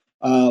 2.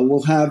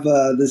 We'll have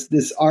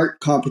this art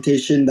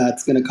competition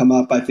that's going to come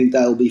up. I think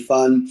that'll be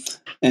fun.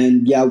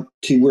 And yeah,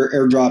 we're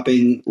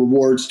airdropping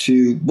rewards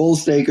to bull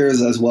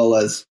stakers as well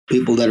as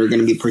people that are going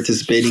to be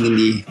participating in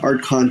the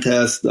art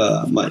contest.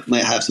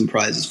 Might have some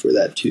prizes for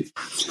that too.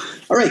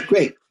 All right,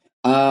 great.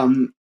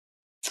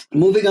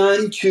 Moving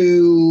on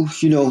to,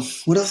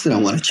 what else did I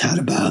want to chat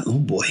about? Oh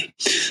boy,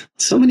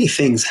 so many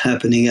things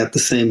happening at the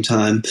same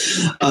time.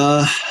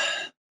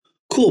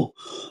 Cool.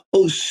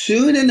 Oh,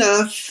 soon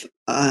enough,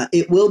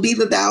 it will be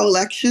the DAO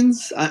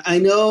elections. I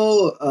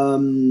know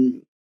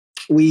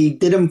we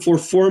did them for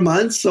 4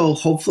 months, so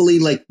hopefully,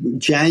 like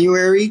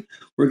January,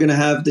 we're going to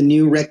have the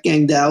new Rekt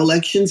Gang DAO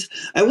elections.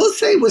 I will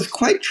say it was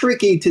quite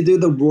tricky to do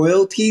the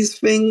royalties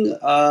thing,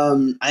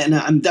 and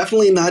I'm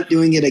definitely not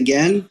doing it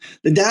again.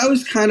 The DAO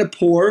is kind of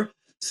poor,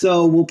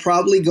 so we'll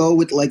probably go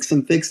with like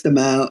some fixed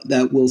amount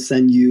that we'll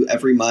send you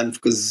every month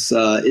because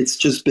it's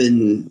just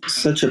been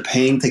such a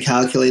pain to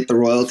calculate the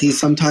royalties.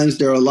 Sometimes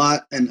there are a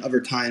lot, and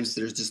other times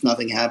there's just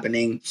nothing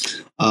happening.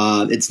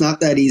 It's not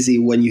that easy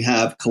when you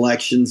have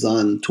collections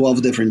on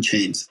 12 different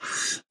chains.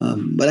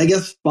 But I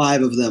guess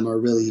 5 of them are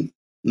really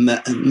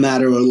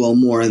matter a little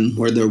more and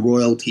where the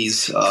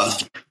royalties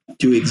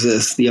do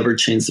exist. The other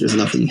chains, there's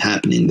nothing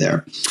happening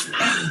there.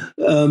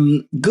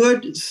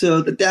 Good.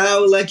 So the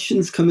DAO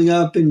election's coming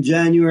up in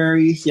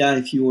January. Yeah,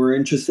 if you were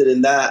interested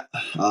in that,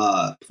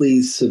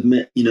 please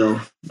submit,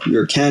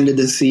 your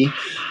candidacy.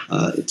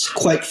 It's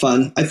quite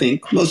fun, I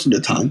think, most of the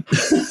time.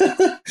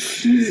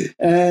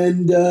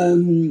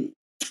 And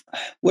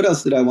what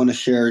else did I want to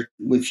share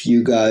with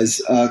you guys?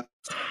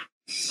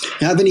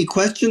 Have any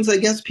questions, I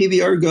guess,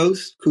 PBR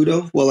Ghost,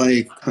 Kudo, while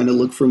I kind of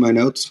look through my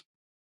notes?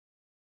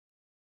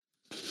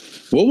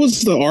 What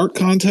was the art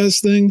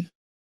contest thing?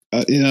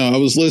 I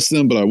was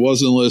listening, but I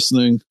wasn't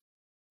listening.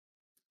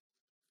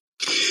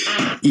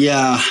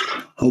 Yeah.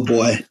 Oh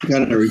boy, I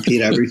gotta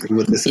repeat everything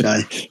with this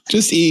guy.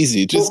 Just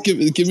easy. Just give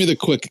me the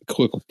quick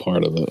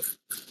part of it.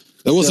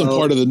 That wasn't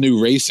part of the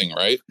new racing,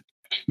 right?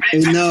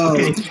 No.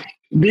 Okay.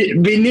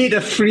 We need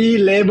a free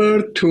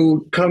labor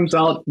to comes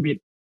out with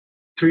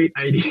 3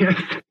 ideas.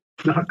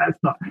 No,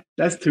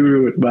 that's too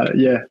rude, but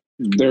yeah.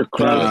 They're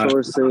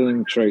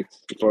crowdsourcing traits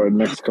for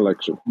next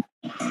collection.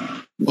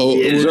 Oh,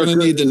 we're gonna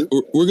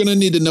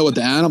need to know what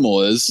the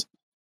animal is.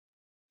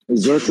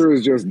 Zerker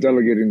is just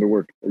delegating the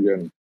work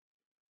again.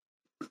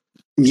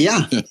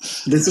 Yeah,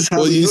 this is how.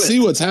 Well, you see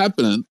what's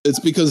happening. It's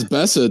because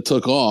Bessa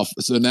took off,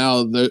 so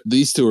now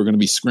these two are going to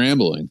be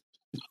scrambling.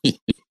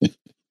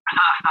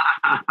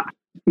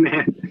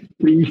 Man,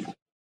 please.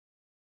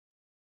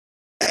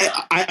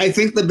 I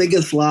think the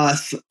biggest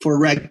loss for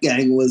Rekt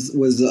Gang was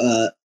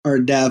our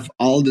dev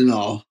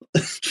Aldenal,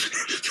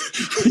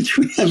 which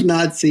we have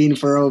not seen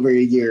for over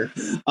a year.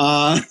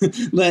 But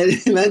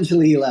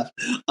eventually he left.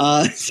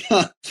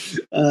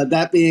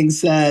 That being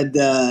said,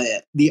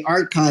 the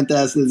art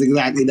contest is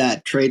exactly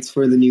that, traits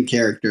for the new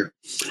character.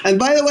 And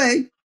by the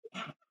way,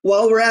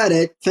 while we're at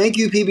it, thank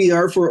you,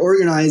 PBR, for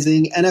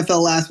organizing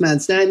NFL Last Man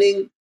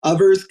Standing.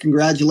 Others,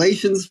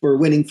 congratulations for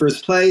winning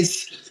first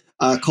place.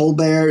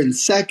 Colbert in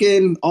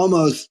second,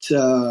 almost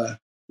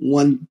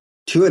 1,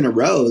 2 in a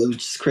row,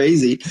 which is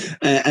crazy.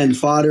 And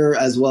Fodder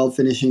as well,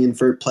 finishing in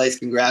third place.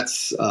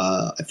 Congrats.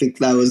 I think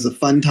that was a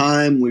fun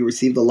time. We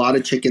received a lot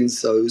of chickens,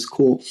 so it was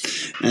cool.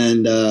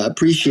 And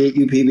appreciate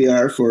you,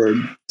 PBR, for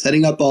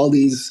setting up all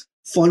these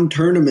fun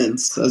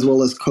tournaments as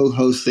well as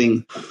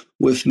co-hosting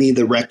with me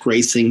the Rekt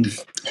Racing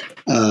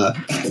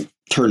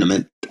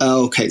tournament.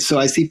 Okay, so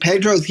I see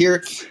Pedro's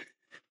here.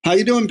 How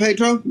you doing,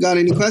 Pedro? Got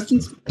any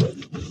questions?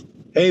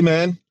 Hey,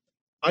 man,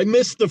 I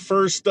missed the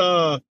first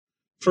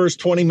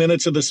 20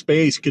 minutes of the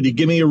space. Could you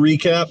give me a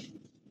recap?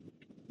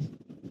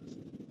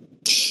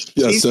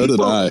 Yeah, so did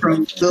I.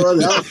 From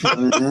Philadelphia,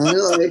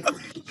 man.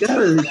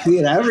 Gotta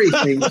repeat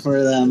everything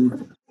for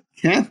them.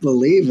 Can't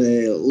believe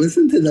it.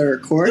 Listen to the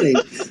recording.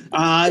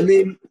 I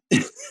mean,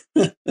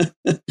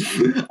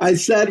 I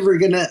said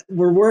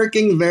we're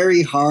working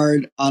very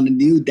hard on a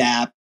new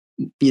DApp,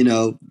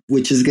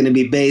 which is going to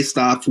be based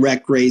off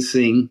Rekt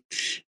Racing,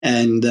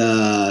 and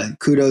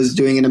Kudo's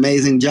doing an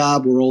amazing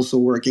job. We're also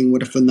working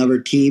with another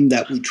team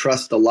that we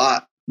trust a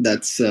lot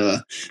that's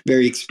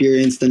very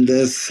experienced in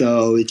this,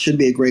 so it should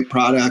be a great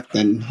product,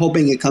 and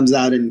hoping it comes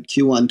out in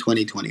Q1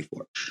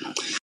 2024.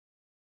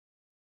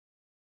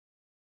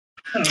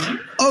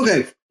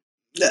 Okay,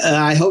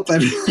 I hope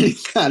everybody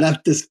got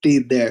up to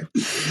speed there.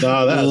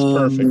 No, that's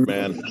perfect,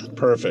 man.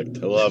 Perfect.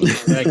 I love it.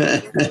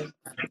 Thank you.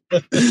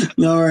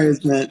 No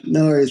worries, man.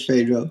 No worries,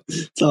 Pedro.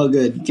 It's all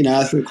good. You can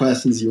ask the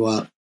questions you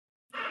want.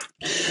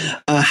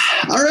 All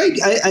right.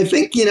 I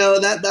think,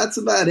 that's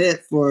about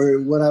it for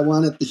what I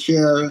wanted to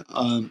share.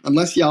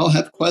 Unless y'all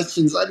have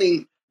questions, I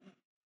mean,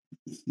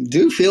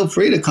 do feel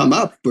free to come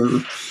up.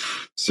 We're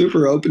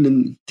super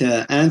open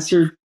to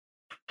answer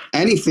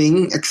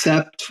anything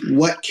except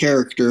what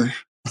character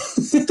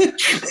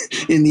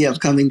in the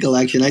upcoming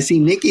collection. I see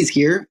Nikki's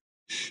here.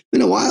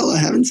 Been a while. I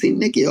haven't seen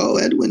Nikki. Oh,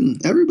 Edwin.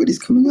 Everybody's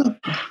coming up.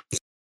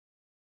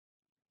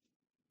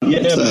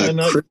 Yeah, It's man.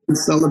 a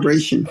Christmas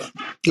celebration.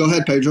 Go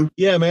ahead, Pedro.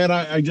 Yeah, man.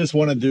 I just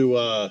wanted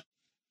to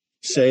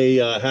say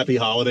happy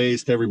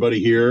holidays to everybody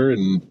here,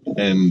 and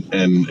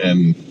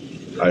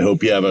I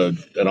hope you have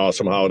an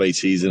awesome holiday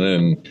season,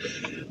 and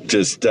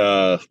just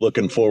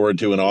looking forward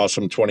to an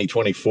awesome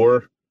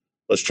 2024.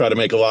 Let's try to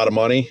make a lot of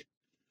money,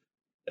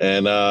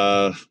 and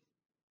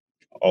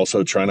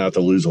also try not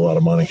to lose a lot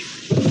of money.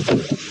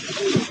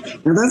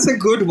 Well, that's a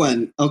good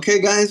one.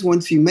 Okay, guys,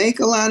 once you make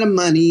a lot of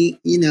money,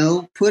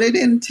 put it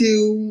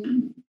into,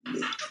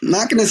 I'm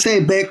not going to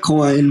say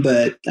Bitcoin,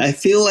 but I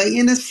feel like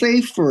in a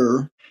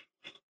safer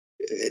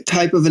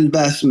type of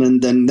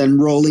investment than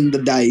rolling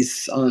the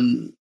dice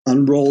on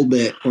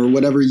Rollbit or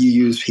whatever you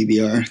use,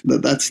 PBR.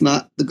 That's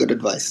not the good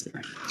advice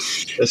there.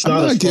 It's not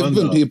I'm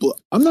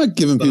not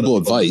giving people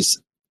advice.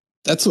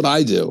 That's what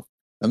I do.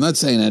 I'm not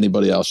saying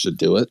anybody else should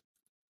do it.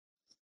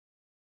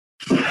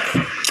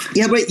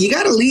 Yeah, but you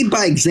got to lead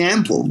by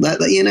example.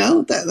 That's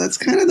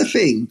kind of the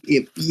thing.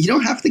 If you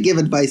don't have to give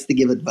advice to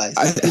give advice.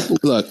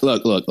 Look.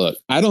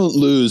 I don't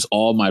lose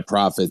all my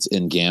profits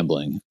in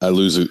gambling. I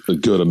lose a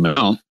good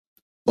amount,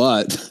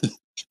 but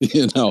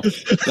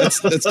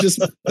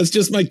that's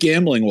just my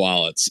gambling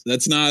wallets.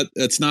 That's not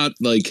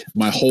like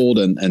my hold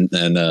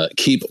and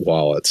keep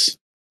wallets.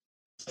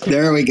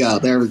 There we go.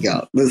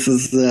 This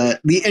is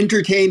the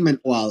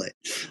entertainment wallet.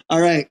 All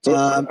right. So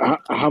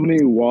how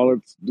many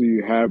wallets do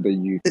you have that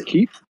you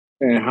keep?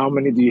 And how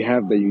many do you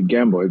have that you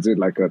gamble? Is it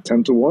like a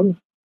 10-1?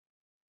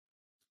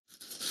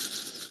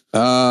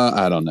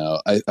 I don't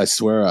know. I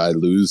swear I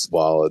lose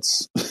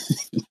wallets.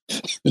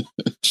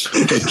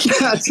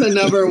 That's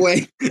another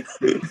way.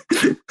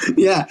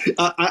 Yeah.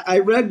 I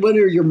read one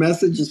of your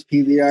messages,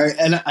 PBR,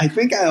 and I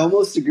think I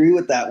almost agree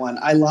with that one.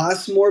 I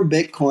lost more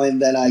Bitcoin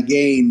than I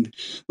gained,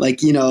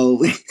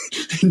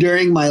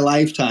 during my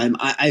lifetime.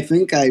 I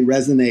think I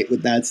resonate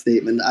with that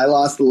statement. I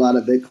lost a lot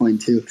of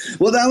Bitcoin too.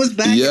 Well, that was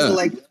back in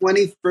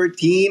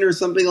 2013 or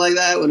something like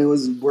that, when it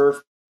was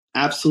worth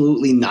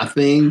absolutely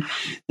nothing,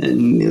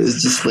 and it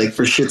was just like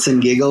for shits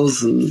and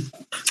giggles. And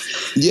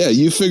yeah,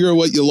 you figure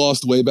what you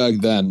lost way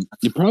back then,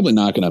 you're probably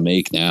not going to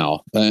make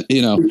now.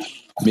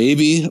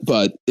 Maybe,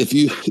 but if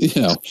you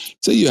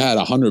say you had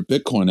 100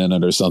 Bitcoin in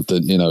it or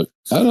something,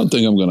 I don't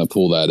think I'm going to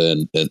pull that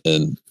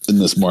in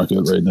this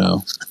market right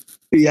now.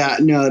 Yeah,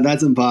 no,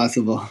 that's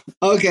impossible.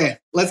 Okay,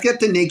 let's get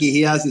to Nikki.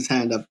 He has his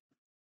hand up.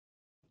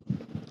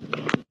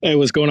 Hey,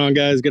 what's going on,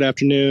 guys? Good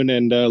afternoon,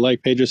 and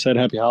like Pedro said,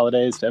 happy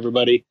holidays to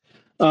everybody.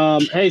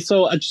 Hey,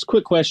 so just a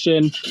quick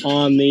question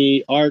on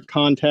the art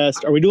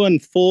contest. Are we doing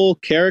full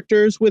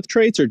characters with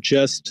traits or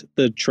just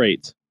the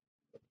traits?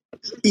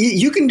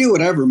 You can do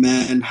whatever,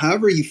 man.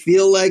 However you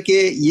feel like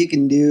it. You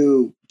can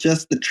do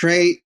just the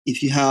trait.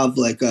 If you have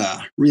like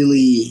a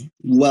really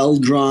well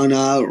drawn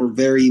out or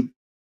very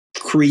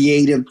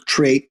creative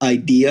trait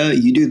idea,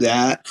 you do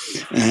that.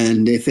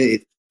 And if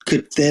it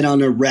could fit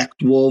on a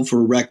Rekt wolf or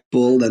Rekt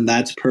bull, then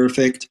that's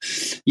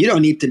perfect. You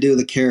don't need to do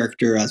the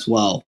character as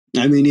well.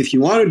 I mean, if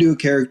you want to do a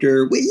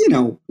character,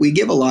 we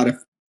give a lot of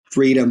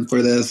freedom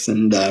for this,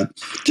 and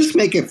just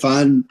make it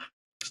fun.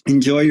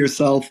 Enjoy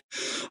yourself.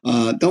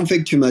 Don't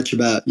think too much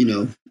about,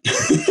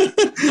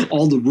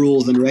 all the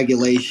rules and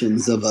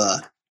regulations of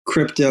a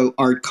crypto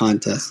art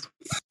contest.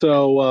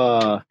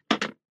 So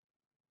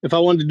if I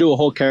wanted to do a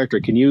whole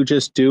character, can you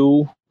just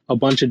do a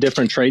bunch of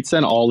different traits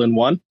then all in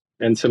one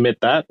and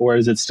submit that? Or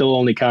is it still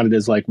only counted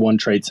as like one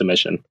trait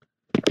submission?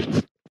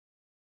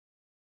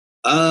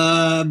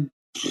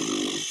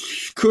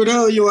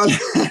 Kudo, you want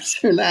to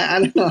answer that? I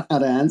don't know how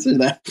to answer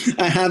that.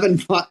 I haven't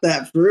thought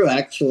that through,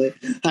 actually.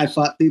 I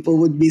thought people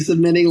would be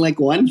submitting like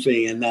one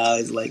thing, and now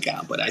it's like,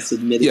 but I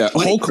submitted. Yeah,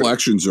 whole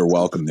collections are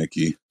welcome,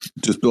 Nikki.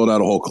 Just build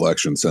out a whole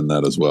collection, send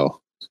that as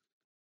well.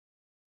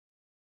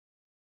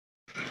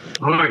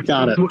 All right,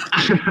 got it.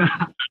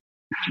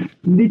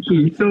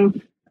 Nikki, so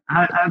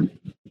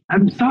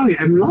I'm sorry,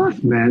 I'm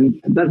lost, man.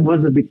 That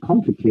was a bit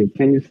complicated.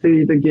 Can you say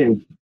it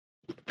again?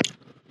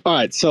 All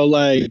right, so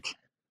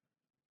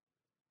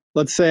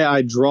let's say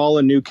I draw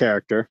a new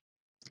character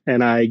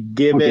and I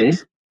give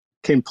it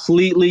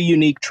completely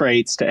unique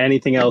traits to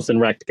anything else in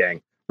Rekt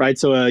Gang, right?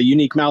 So a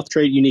unique mouth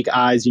trait, unique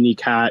eyes,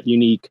 unique hat,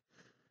 unique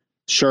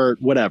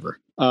shirt, whatever.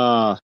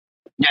 Yeah.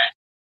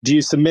 Do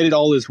you submit it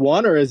all as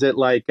one, or is it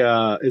like,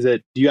 do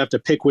you have to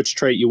pick which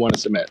trait you want to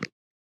submit?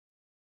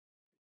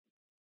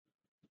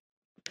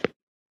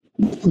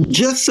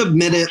 Just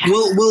submit it.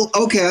 We'll.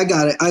 Okay, I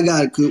got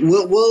it. Coop.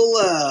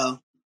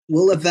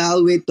 We'll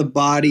evaluate the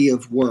body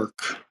of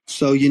work.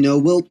 So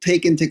we'll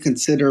take into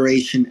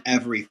consideration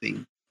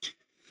everything,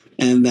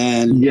 and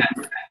then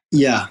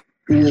yeah,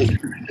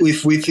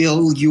 if we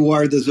feel you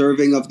are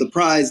deserving of the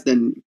prize,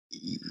 then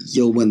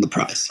you'll win the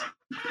prize.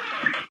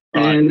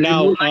 And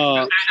now,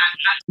 that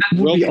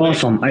would be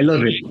awesome. I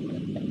love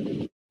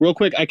it. Real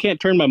quick, I can't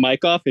turn my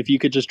mic off. If you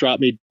could just drop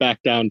me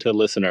back down to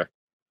listener.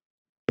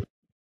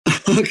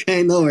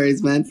 Okay, no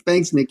worries, man.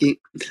 Thanks, Nikki.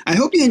 I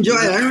hope you enjoy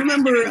it. I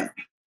remember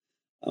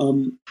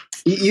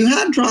you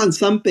had drawn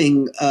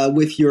something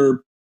with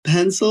your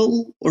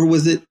pencil, or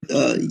was it?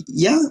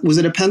 Was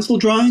it a pencil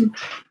drawing?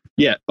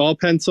 Yeah, all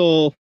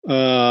pencil.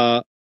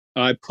 I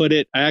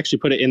actually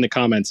put it in the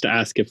comments to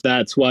ask if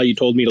that's why you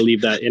told me to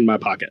leave that in my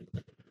pocket.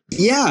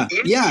 Yeah,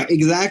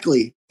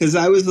 exactly. Because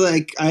I was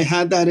like, I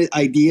had that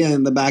idea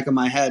in the back of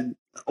my head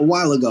a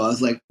while ago. I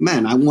was like,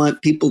 man, I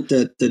want people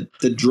to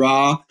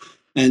draw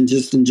and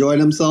just enjoy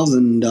themselves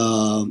and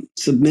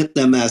submit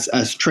them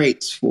as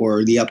traits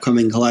for the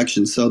upcoming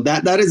collection. So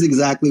that is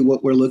exactly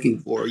what we're looking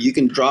for. You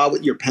can draw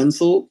with your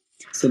pencil,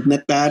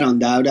 submit that on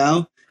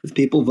DAO. If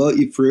people vote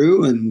you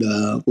through, and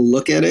we'll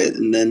look at it,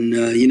 and then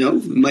you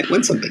might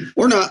win something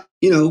or not.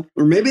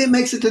 Or maybe it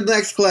makes it to the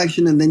next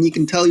collection, and then you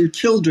can tell your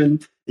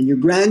children and your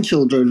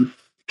grandchildren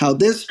how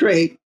this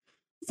trait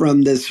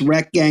from this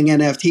Rekt Gang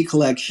NFT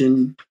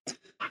collection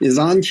is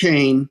on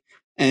chain,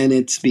 and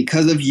it's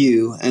because of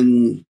you,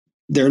 and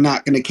they're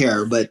not going to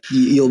care, but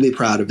you'll be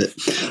proud of it.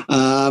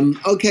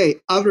 Okay,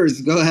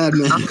 others, go ahead,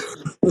 man.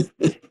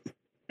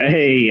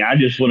 Hey, I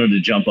just wanted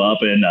to jump up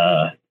and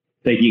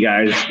thank you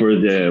guys for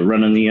the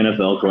running the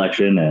NFL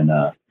collection, and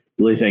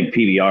really thank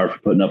PBR for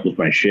putting up with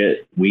my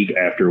shit week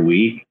after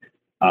week.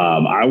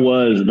 I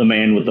was the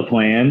man with the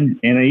plan,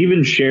 and I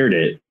even shared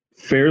it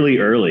fairly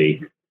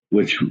early,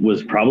 which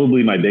was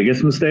probably my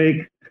biggest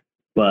mistake.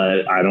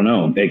 But I don't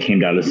know. It came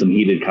down to some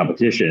heated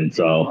competition.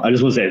 So I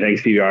just want to say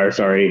thanks, PBR.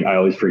 Sorry, I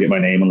always forget my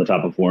name on the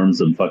top of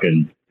forums. I'm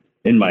fucking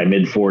in my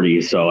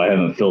mid-40s, so I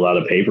haven't filled out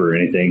a paper or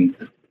anything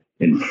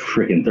in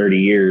freaking 30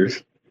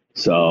 years.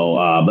 So,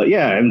 but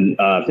yeah, and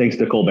thanks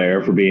to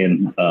Colbert for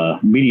being a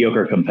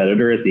mediocre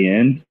competitor at the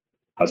end.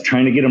 I was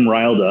trying to get him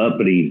riled up,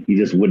 but he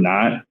just would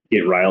not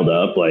get riled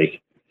up.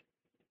 Like,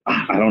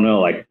 I don't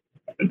know, like,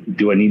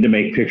 do I need to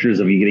make pictures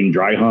of you getting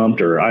dry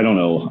humped, or I don't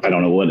know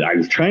what. I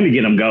was trying to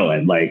get him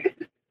going, like,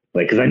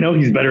 because I know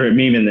he's better at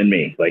memeing than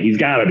me. Like, he's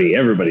got to be.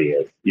 Everybody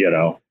is,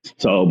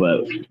 So,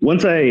 but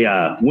once I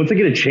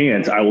get a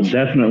chance, I will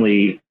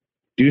definitely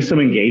do some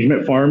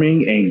engagement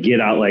farming and get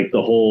out like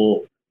the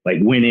whole like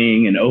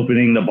winning and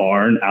opening the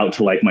barn out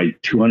to like my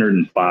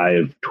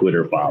 205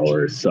 Twitter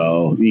followers.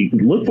 So you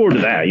can look forward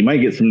to that. You might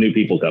get some new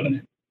people coming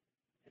in.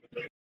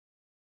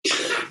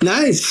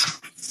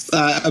 Nice.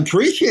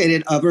 Appreciate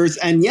it, Uvers.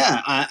 And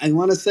yeah, I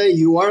want to say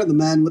you are the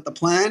man with the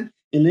plan.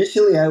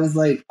 Initially, I was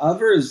like,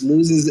 Uvers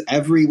loses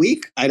every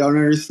week. I don't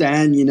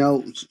understand,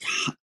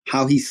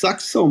 how he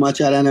sucks so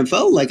much at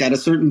NFL. Like at a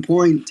certain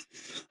point,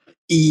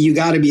 you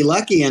got to be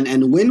lucky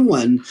and win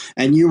one.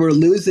 And you were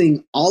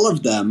losing all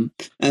of them.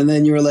 And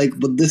then you were like,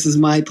 but this is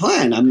my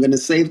plan. I'm going to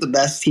save the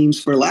best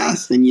teams for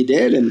last. And you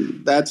did.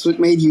 And that's what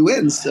made you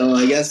win. So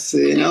I guess,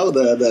 you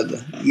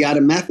got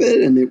a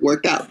method and it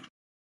worked out.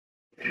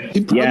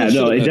 Yeah,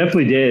 no, it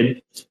definitely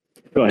did.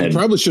 Go ahead. He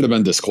probably should have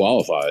been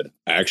disqualified,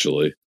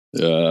 actually.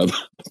 But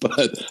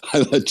I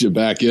let you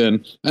back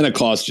in, and it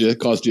cost you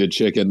a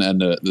chicken and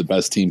the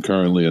best team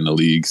currently in the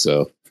league.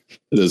 So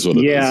it is what it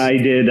is. Yeah, I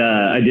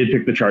did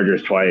pick the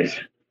Chargers twice.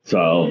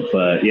 So,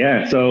 but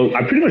yeah, so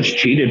I pretty much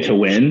cheated to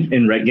win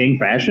in Rekt Gang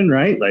fashion,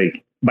 right?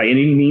 Like by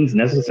any means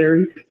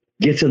necessary,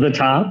 get to the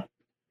top.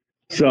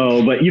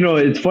 So, but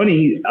it's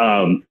funny.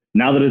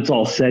 Now that it's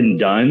all said and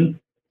done,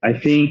 I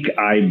think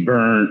I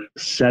burnt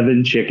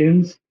 7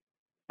 chickens.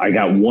 I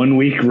got 1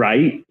 week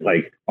right,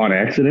 like on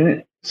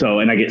accident. So,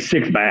 and I get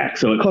 6 back.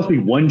 So it cost me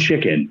 1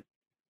 chicken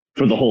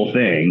for the whole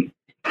thing.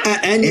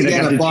 And you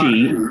get a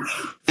barn.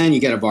 And you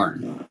get a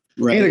barn.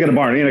 Right. And I got a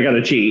barn, and I got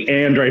to cheat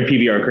and drive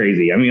PBR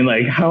crazy. I mean,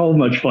 like, how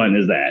much fun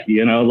is that?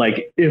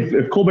 Like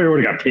if Colbert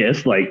would have got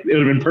pissed, like it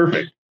would have been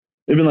perfect.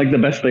 It'd been like the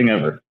best thing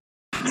ever.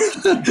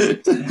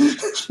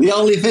 The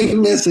only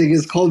thing missing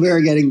is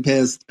Colbert getting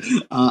pissed.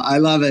 I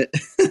love it.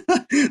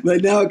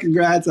 But no,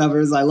 congrats,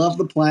 Evers. I love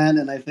the plan,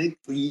 and I think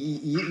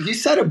you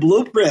set a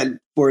blueprint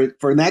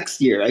for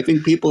next year. I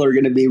think people are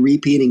going to be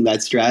repeating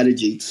that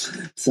strategy.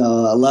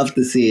 So I love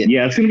to see it.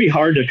 Yeah, it's going to be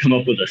hard to come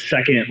up with a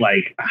second,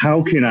 like,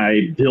 how can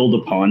I build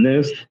upon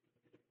this?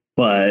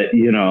 But,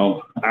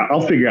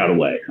 I'll figure out a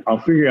way. I'll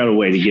figure out a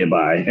way to get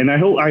by. And I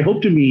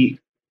hope to meet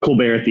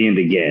Colbert at the end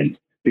again,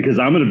 because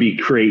I'm going to be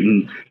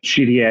creating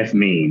shitty ass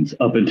memes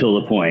up until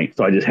the point.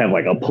 So I just have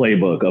like a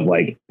playbook of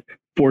like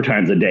 4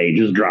 times a day,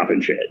 just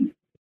dropping shit.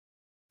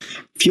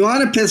 If you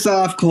want to piss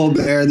off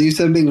Colbert, do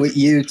something with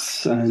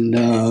Utes and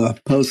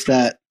post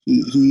that.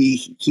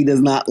 He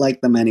does not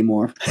like them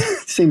anymore.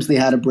 Seems they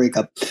had a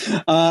breakup.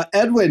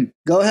 Edwin,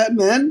 go ahead,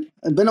 man.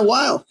 It's been a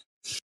while.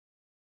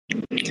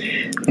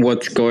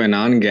 What's going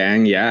on,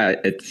 gang? Yeah,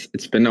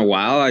 it's been a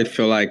while. I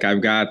feel like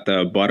I've got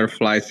the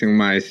butterflies in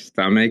my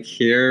stomach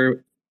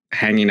here,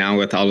 hanging out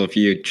with all of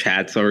you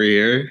chats over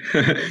here.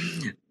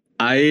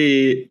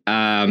 I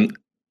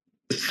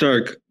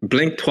Cirque,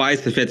 blink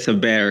twice if it's a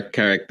bear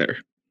character.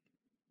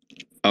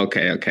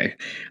 Okay.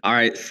 All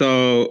right.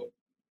 So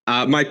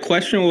my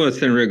question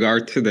was in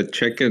regard to the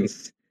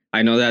chickens.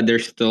 I know that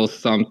there's still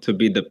some to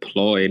be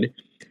deployed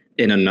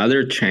in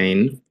another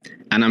chain,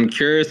 and I'm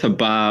curious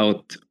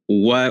about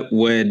what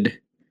would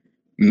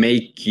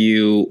make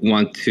you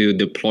want to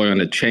deploy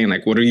on a chain.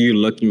 Like, what are you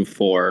looking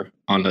for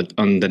on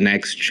the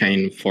next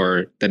chain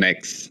for the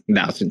next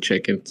 1,000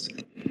 chickens?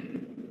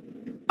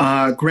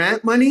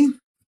 Grant money.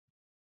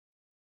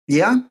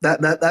 Yeah,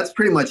 that's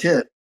pretty much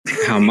it.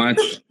 How much?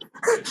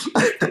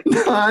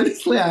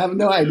 Honestly, I have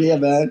no idea,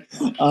 man.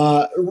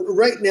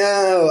 Right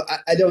now,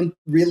 I don't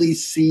really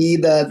see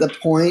the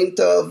point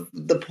of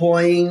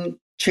deploying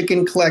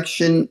chicken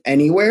collection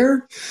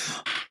anywhere,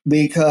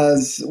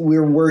 because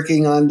we're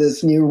working on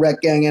this new Rekt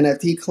Gang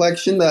NFT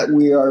collection that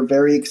we are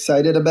very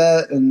excited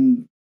about.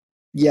 And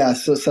yeah,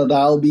 so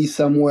that'll be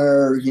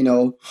somewhere,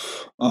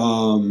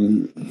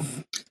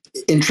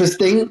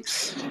 interesting,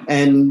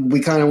 and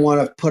we kind of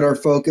want to put our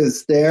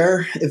focus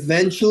there.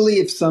 Eventually,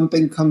 if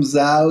something comes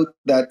out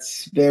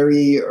that's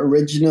very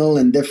original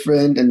and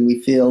different and we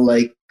feel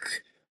like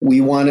we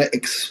want to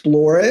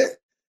explore it,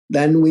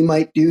 then we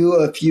might do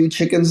a few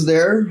chickens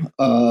there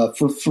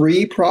for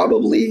free,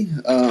 probably,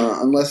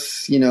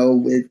 unless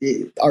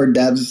our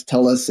devs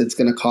tell us it's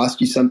going to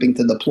cost you something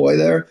to deploy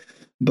there,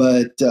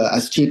 but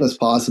as cheap as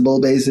possible,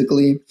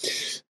 basically.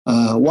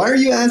 Why are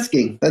you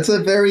asking? That's a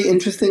very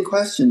interesting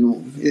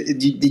question.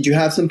 Did you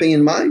have something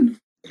in mind?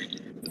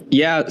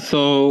 Yeah,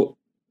 so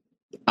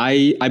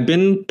I've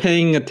been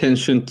paying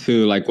attention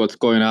to like what's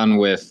going on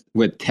with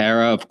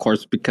Terra, of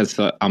course, because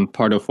I'm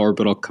part of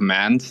Orbital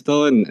Command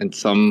still in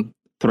some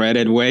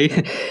threaded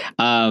way,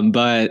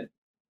 but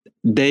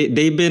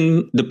they've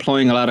been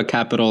deploying a lot of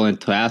capital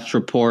into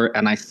Astroport,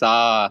 and I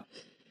saw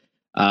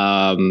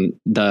the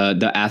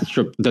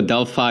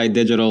Delphi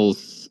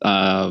Digital's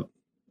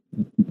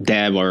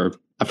dev, or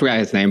I forgot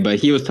his name, but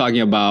he was talking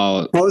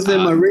about Jose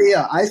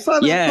Maria. I saw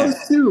that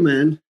post too,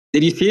 man.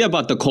 Did you see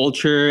about the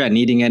culture and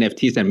needing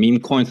NFTs and meme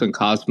coins on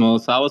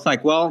Cosmos? So I was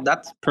like, well,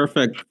 that's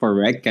perfect for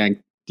Rekt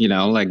Gang.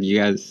 Like you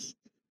guys,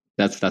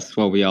 that's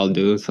what we all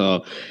do.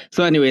 So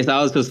anyways, I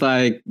was just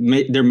like,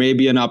 there may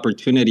be an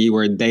opportunity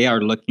where they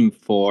are looking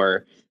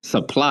for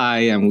supply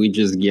and we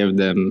just give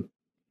them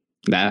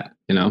that,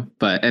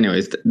 But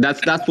anyways,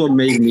 that's what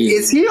made me.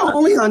 Is he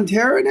only on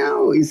Terra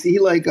now? Is he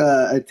like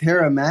a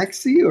Terra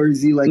Maxi, or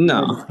is he like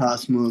no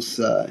Cosmos?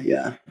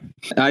 Yeah,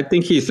 I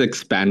think he's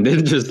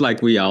expanded just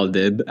like we all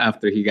did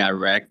after he got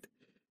wrecked.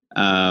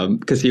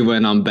 Because he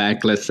went on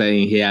backlist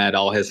saying he had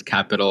all his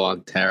capital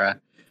on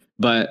Terra.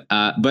 But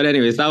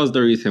anyways, that was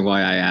the reason why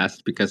I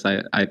asked, because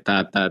I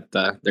thought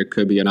that there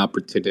could be an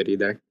opportunity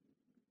there.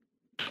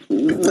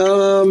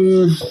 Yeah,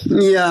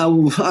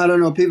 I don't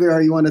know.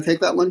 PVR, you want to take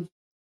that one?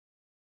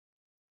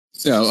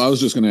 Yeah, I was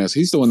just going to ask.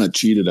 He's the one that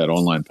cheated at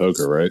online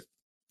poker, right?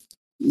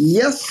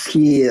 Yes,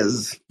 he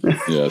is.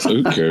 Yeah. So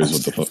who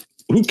cares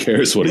who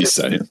cares what he's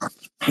saying?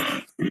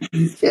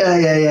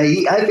 Yeah.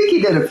 I think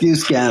he did a few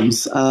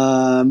scams.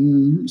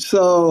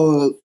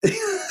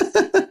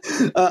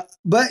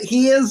 But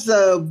he is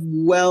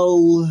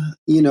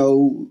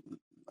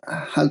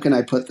how can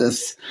I put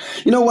this?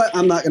 You know what?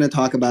 I'm not going to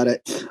talk about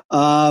it.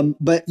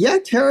 But yeah,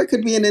 Terra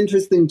could be an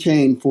interesting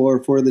chain for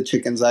the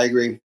chickens. I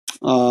agree.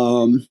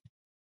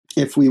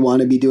 If we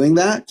want to be doing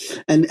that,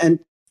 and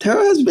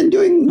Terra has been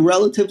doing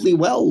relatively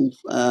well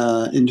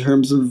in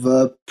terms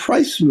of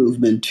price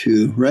movement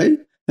too, right?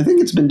 I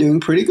think it's been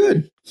doing pretty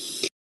good.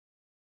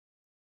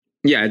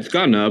 Yeah, it's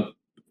gone up,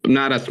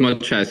 not as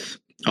much as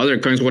other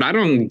coins. What I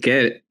don't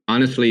get,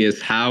 honestly,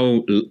 is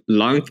how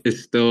Lunk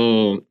is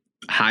still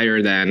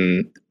higher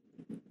than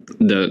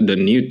the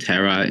new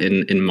Terra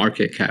in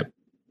market cap.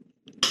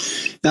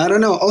 I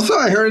don't know. Also,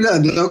 I heard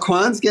that Do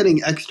Kwon's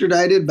getting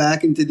extradited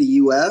back into the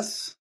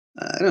U.S.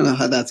 I don't know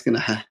how that's going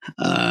to happen.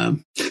 I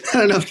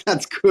don't know if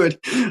that's good.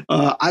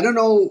 I don't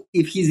know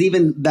if he's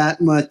even that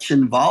much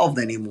involved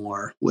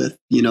anymore with,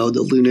 the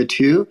Luna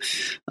 2.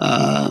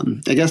 I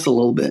guess a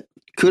little bit.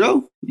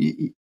 Kudo,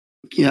 you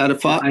had a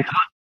thought? I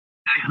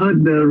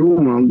heard the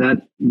rumor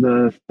that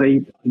the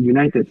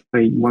United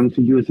States wants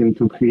to use him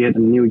to create a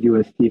new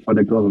UST for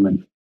the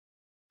government.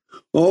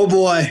 Oh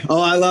boy!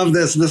 Oh, I love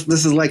this.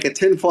 This is like a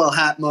tinfoil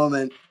hat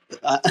moment.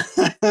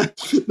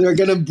 They're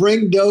going to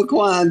bring Do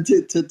Kwon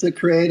to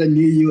create a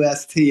new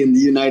UST in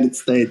the United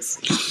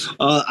States.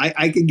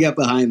 I could get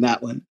behind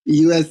that one.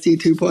 UST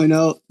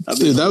 2.0.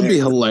 Dude, that would be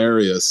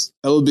hilarious.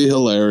 That would be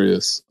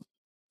hilarious.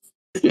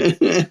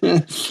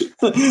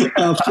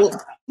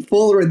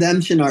 Full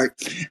redemption arc.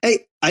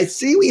 Hey, I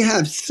see we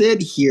have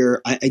Sid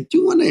here. I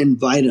do want to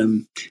invite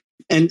him.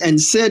 And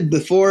Sid,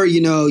 before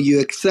you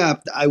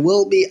accept, I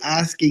will be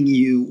asking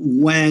you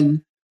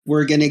when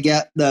we're going to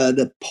get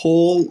the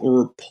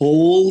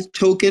pole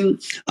token,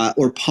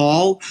 or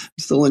Paul. I'm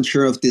still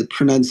unsure of the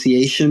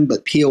pronunciation,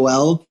 but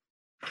POL.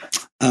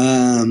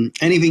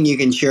 Anything you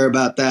can share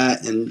about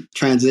that and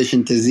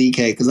transition to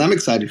ZK, because I'm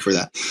excited for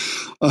that.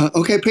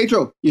 Okay,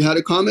 Pedro, you had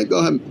a comment? Go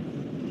ahead.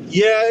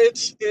 Yeah,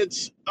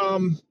 it's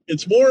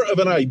more of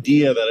an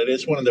idea that I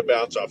just wanted to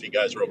bounce off you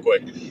guys real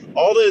quick.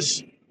 All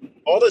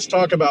this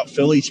talk about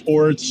Philly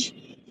sports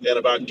and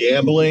about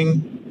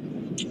gambling,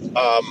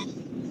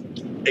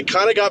 it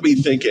kind of got me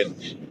thinking: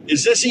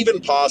 is this even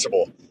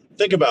possible?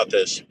 Think about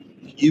this: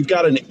 you've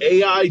got an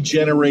AI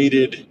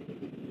generated,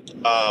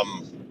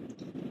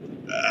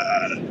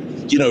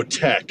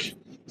 tech.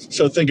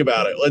 So think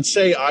about it. Let's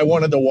say I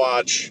wanted to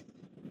watch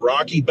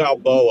Rocky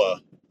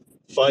Balboa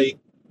fight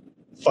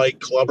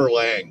Clubber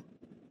Lang,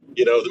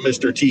 the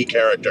Mr. T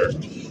character.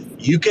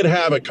 You could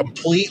have a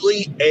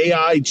completely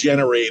AI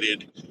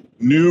generated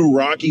new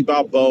Rocky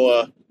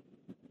Balboa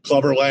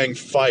Clubber Lang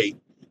fight,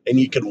 and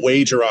you could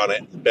wager on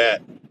it and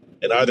bet.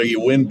 And either you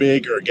win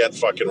big or get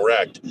fucking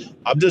wrecked.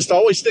 I'm just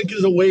always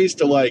thinking of ways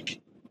to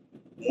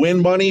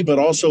win money, but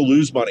also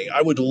lose money.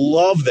 I would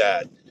love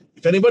that.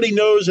 If anybody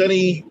knows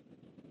anything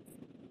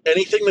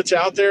that's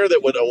out there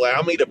that would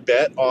allow me to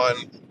bet on,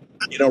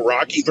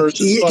 Rocky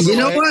versus Clubber You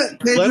know Lang, what,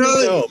 Pedro? let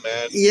me know,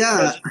 man.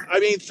 Yeah. I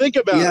mean, think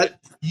about it.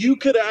 You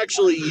could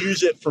actually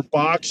use it for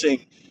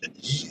boxing.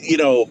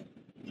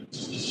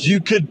 You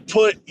could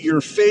put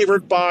your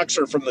favorite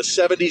boxer from the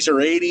 70s or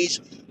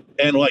 80s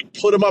and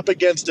put him up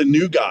against a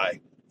new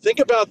guy. Think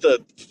about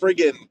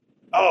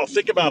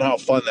think about how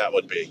fun that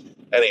would be.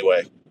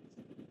 Anyway.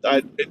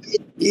 That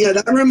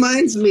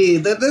reminds me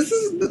that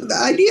the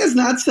idea is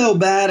not so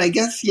bad. I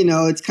guess,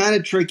 it's kind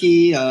of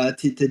tricky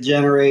to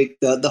generate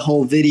the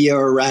whole video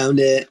around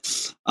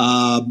it.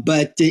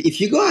 But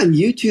if you go on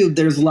YouTube,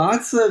 there's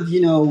lots of,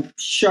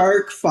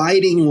 shark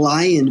fighting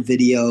lion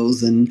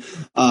videos and,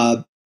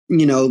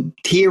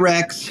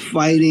 T-Rex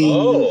fighting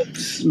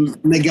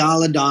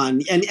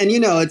Megalodon. And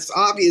it's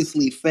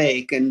obviously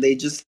fake, and they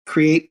just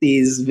create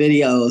these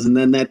videos. And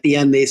then at the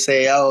end they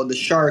say, oh, the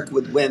shark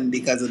would win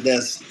because of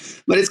this.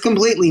 But it's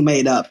completely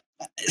made up.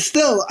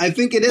 Still, I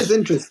think it is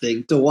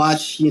interesting to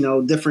watch,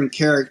 different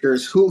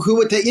characters who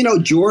would take,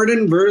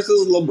 Jordan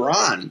versus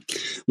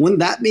LeBron. Wouldn't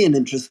that be an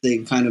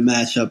interesting kind of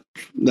matchup?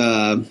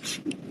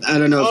 I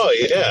don't know. Oh,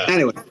 yeah.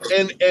 Anyway.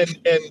 And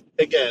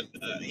again,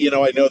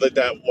 I know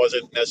that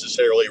wasn't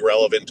necessarily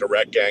relevant to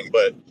Rekt Gang,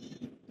 but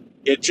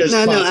it just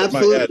no, popped in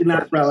absolutely my head.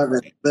 Not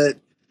relevant, but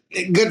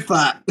good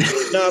thought.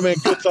 No, I mean,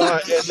 good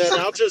thought. And then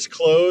I'll just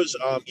close.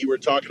 You were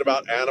talking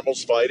about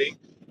animals fighting.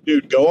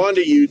 Dude, go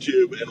onto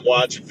YouTube and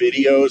watch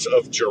videos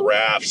of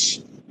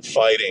giraffes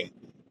fighting.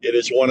 It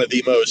is one of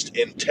the most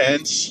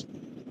intense,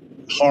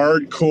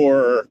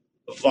 hardcore,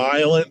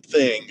 violent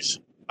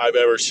things I've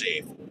ever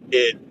seen.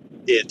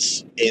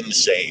 It's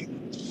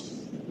insane.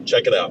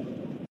 Check it out.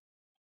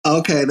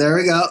 Okay, there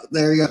we go.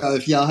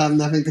 If y'all have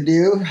nothing to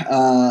do,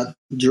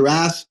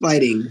 giraffes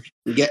fighting.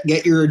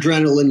 Get your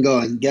adrenaline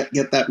going. Get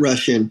that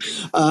rush in.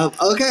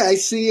 Okay, I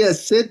see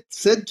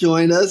Sid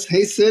joined us.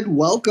 Hey Sid,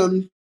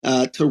 welcome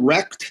to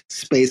Rekt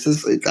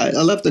Spaces. I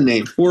love the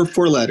name. Four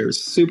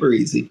letters. Super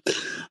easy.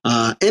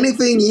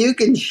 Anything you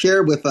can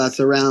share with us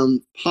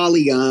around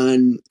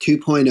Polygon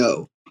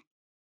 2.0?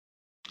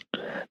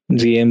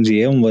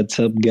 GM, what's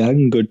up,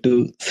 gang? Good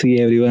to see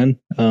everyone.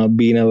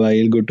 Been a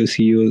while. Good to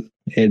see you,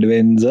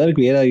 Edwin. Zerk,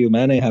 where are you,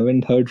 man? I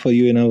haven't heard for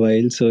you in a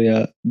while. So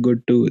yeah,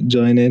 good to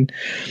join in.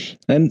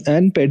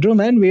 And Pedro,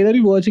 man, where are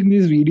you watching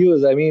these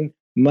videos? I mean,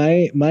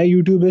 my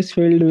YouTube is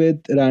filled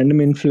with random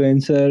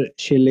influencer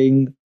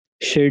shilling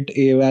shit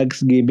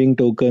AVAX gaming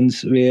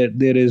tokens where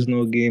there is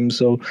no game.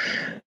 So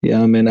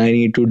yeah, man, I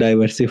need to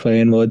diversify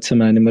and watch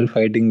some animal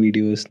fighting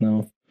videos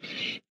now.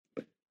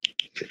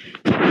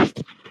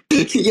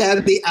 Yeah,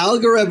 the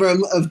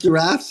algorithm of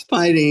giraffes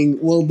fighting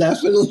will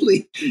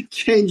definitely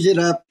change it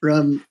up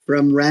from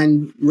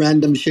random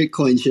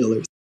shitcoin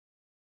shillers.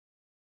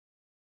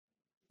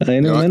 I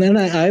know, man, and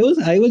I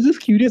was just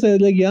curious. I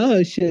was like,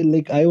 yeah,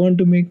 shit, I want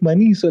to make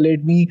money, so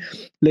let me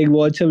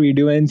watch a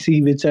video and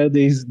see which are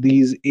these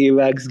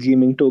AVAX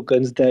gaming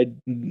tokens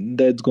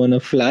that's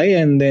gonna fly,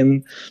 and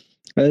then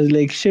I was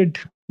like, shit.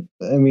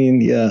 I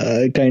mean,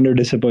 yeah, kind of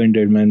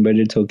disappointed, man, but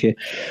it's okay.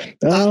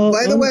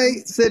 By the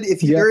way, Sid,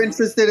 if you're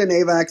interested in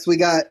AVAX, we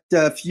got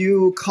a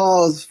few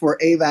calls for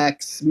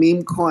AVAX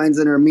meme coins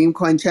in our meme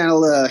coin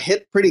channel.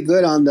 Hit pretty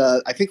good on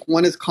I think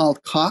one is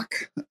called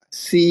COQ,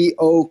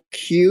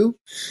 COQ,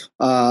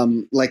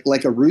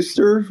 like a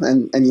rooster,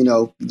 and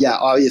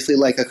obviously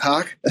like a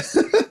cock.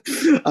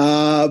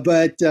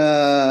 But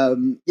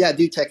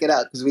do check it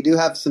out because we do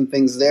have some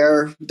things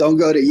there. Don't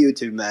go to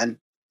YouTube, man,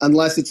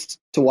 unless it's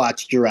to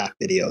watch giraffe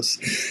videos.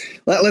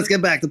 Let's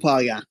get back to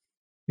Polygon.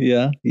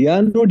 Yeah,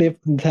 no,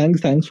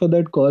 thanks for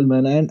that call,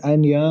 man.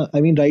 And yeah, I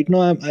mean, right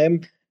now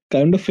I'm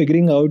kind of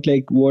figuring out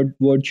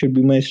what should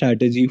be my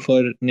strategy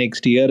for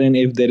next year, and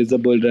if there is a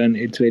bull run,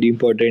 it's very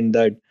important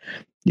that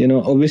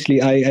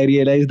obviously I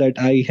realize that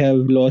I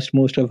have lost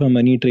most of my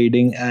money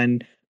trading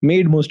and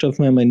made most of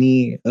my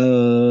money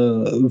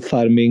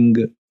farming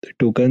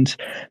tokens,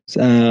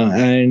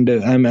 and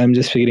I'm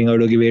just figuring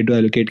out okay where to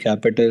allocate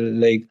capital.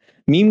 Like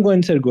meme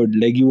coins are good.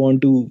 Like you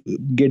want to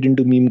get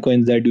into meme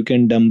coins that you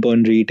can dump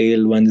on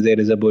retail once there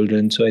is a bull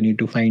run. So I need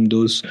to find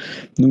those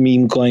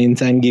meme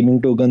coins, and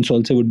gaming tokens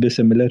also would be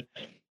similar.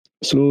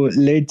 So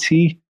let's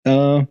see.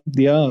 I'm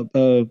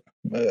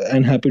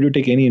happy to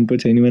take any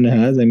inputs anyone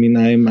has. I mean,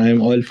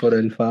 I'm all for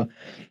alpha.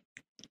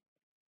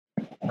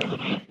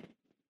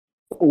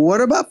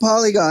 What about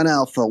Polygon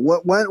Alpha?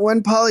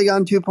 When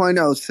Polygon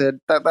 2.0, Sid?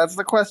 That's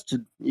the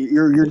question.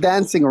 You're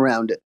dancing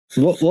around it.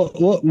 What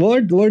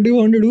do you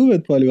want to do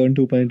with Polygon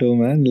 2.0,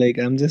 man? Like,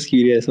 I'm just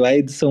curious.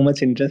 Why so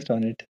much interest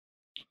on it?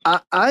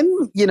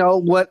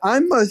 What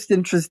I'm most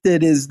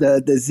interested is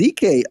the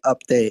ZK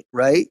update,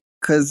 right?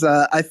 Because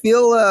I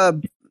feel,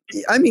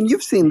 I mean,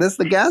 you've seen this.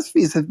 The gas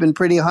fees have been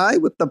pretty high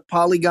with the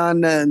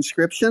Polygon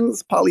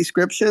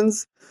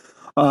polyscriptions.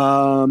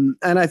 And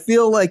I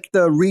feel like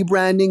the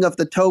rebranding of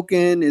the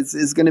token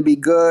is going to be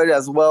good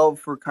as well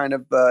for kind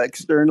of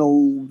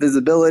external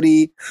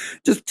visibility.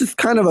 Just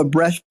kind of a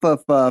breath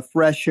of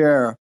fresh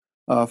air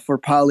for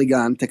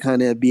Polygon to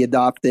kind of be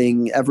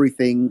adopting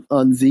everything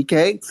on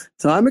ZK.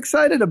 So I'm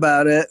excited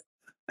about it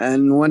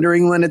and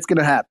wondering when it's going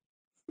to happen.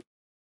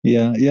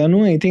 Yeah,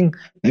 no, I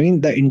mean,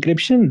 the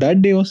encryption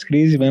that day was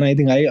crazy, man. I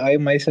think I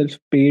myself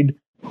paid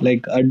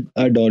like a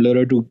dollar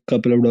or two,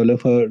 couple of dollars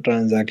for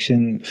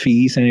transaction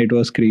fees, and it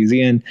was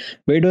crazy.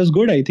 But it was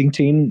good. I think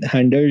chain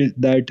handled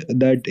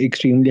that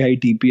extremely high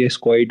TPS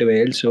quite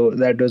well, so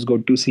that was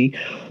good to see.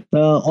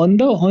 On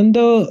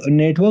the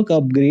network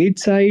upgrade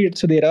side,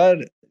 so there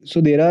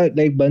are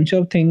like bunch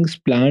of things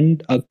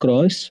planned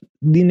across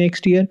the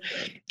next year.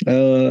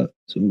 So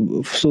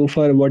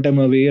far, what I'm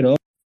aware of.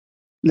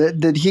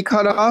 Did he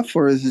cut off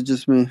or is it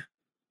just me?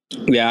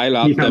 Yeah, I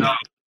lost him.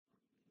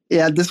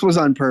 Yeah, this was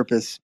on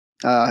purpose.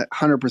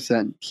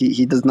 100%.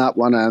 He does not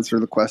want to answer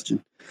the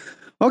question.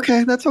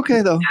 Okay, that's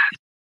okay though.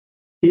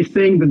 He's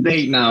saying the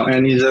date now,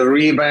 and it's a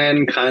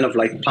rebrand kind of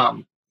like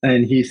pump,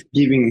 and he's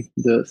giving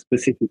the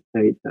specific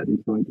date that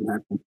is going to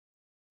happen.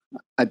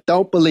 I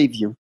don't believe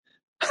you.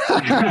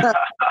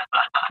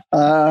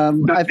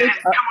 I think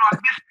come on,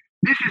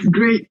 this is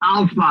great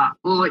alpha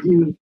all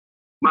in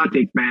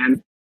Matic,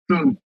 man.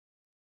 So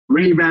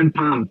rebrand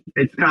pump,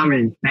 it's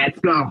coming. Let's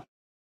go.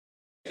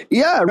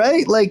 Yeah,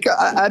 right. Like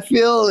I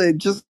feel it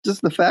just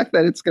the fact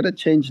that it's gonna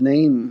change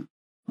name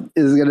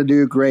is gonna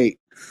do great.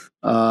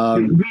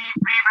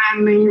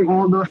 Rebranding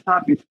all those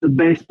stuff is the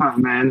best part,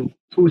 man.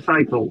 Full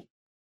cycle.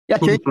 Yeah,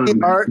 changing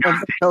the art of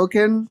the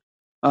token.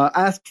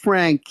 Ask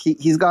Frank.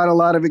 He's got a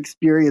lot of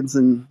experience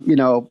in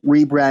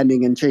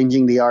rebranding and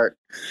changing the art.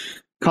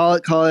 Call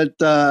it.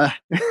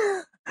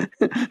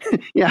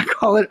 Yeah,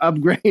 call it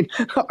upgrade,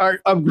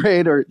 art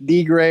upgrade, or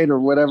degrade, or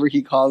whatever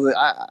he calls it.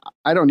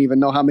 I don't even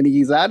know how many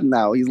he's at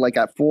now. He's like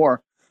at 4.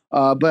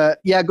 But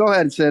yeah, go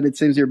ahead, Sid. It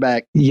seems you're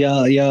back.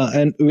 Yeah.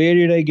 And where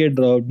did I get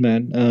dropped,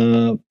 man?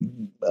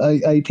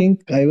 I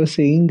think I was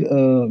saying,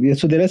 yeah.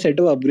 So there are a set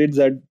of upgrades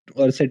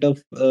or set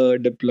of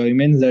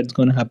deployments that's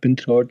gonna happen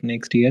throughout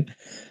next year.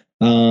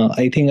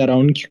 I think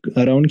around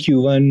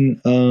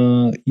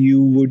Q1,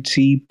 you would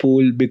see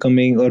Pol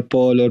becoming, or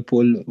Pol,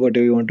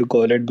 whatever you want to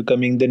call it,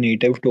 becoming the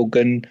native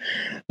token,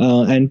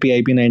 and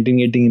PIP19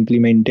 getting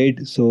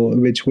implemented. So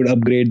which would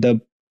upgrade the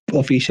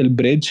official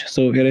bridge.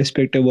 So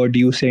irrespective of what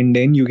you send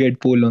in, you get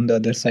Pol on the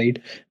other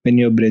side when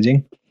you're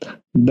bridging.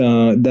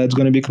 That's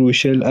going to be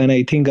crucial. And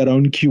I think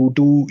around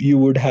Q2, you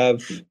would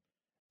have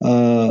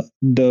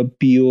the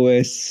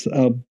POS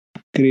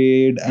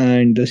upgrade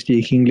and the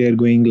staking layer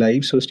going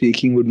live. So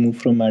staking would move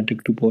from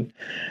Matic to Pol.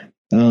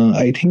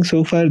 I think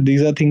so far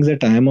these are things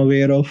that I am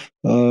aware of,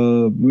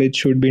 which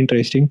should be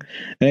interesting.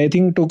 And I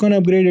think token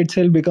upgrade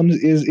itself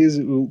is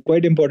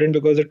quite important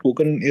because the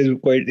token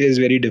is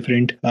very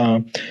different.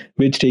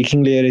 With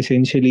staking layer,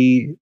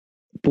 essentially,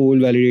 Pol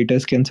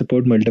validators can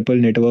support multiple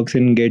networks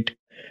and get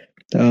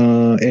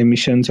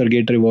emissions or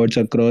get rewards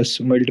across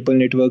multiple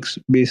networks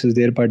basis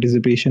their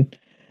participation.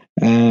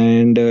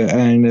 And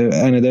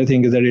another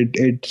thing is that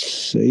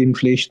it's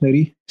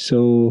inflationary,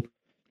 so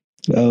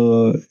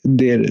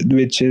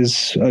which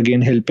is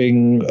again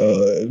helping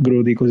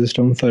grow the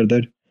ecosystem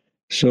further.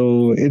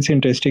 So it's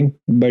interesting,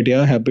 but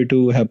yeah, happy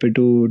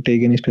to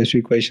take any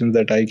specific questions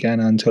that I can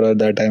answer or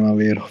that I'm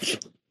aware of.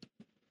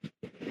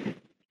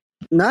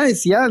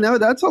 Nice. Yeah, no,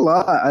 that's a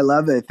lot. I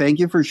love it. Thank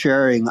you for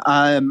sharing.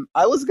 I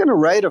was going to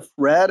write a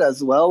thread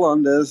as well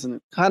on this and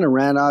kind of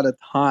ran out of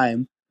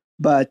time,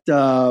 but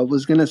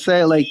was going to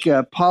say like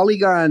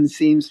Polygon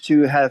seems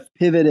to have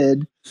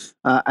pivoted.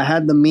 I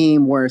had the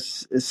meme where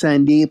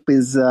Sandeep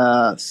is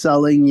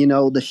selling,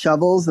 the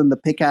shovels and the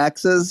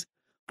pickaxes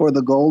for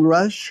the gold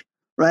rush,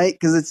 right?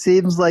 Because it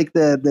seems like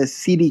the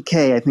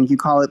CDK, I think you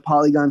call it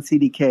Polygon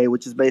CDK,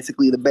 which is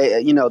basically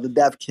the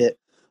dev kit.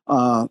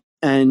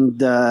 And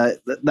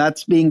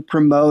that's being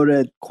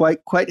promoted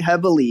quite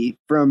heavily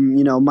from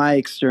my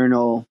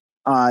external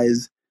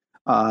eyes.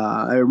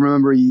 I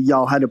remember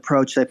y'all had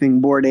approached, I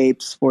think, Bored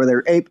Apes for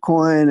their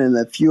ApeCoin and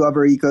a few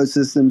other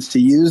ecosystems to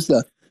use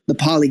the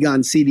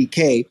Polygon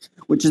CDK,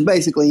 which is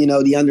basically,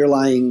 the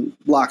underlying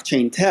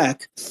blockchain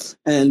tech.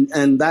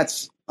 And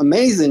that's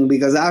amazing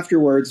because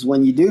afterwards,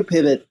 when you do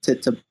pivot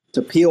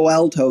to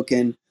POL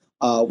token,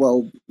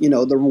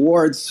 the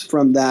rewards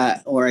from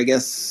that, or I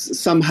guess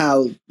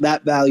somehow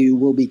that value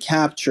will be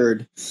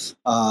captured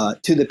to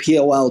the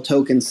POL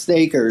token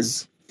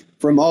stakers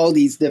from all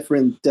these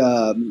different,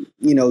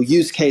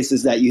 use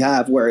cases that you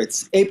have, where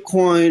it's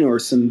ApeCoin or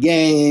some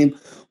game,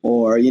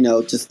 or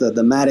just the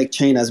Matic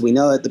chain as we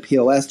know it, the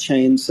POS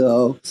chain.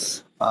 So,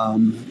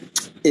 so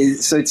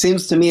it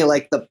seems to me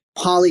like the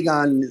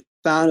Polygon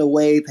found a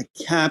way to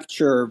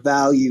capture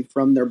value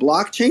from their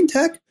blockchain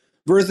tech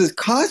versus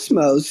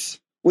Cosmos,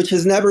 which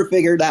has never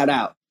figured that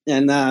out.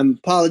 And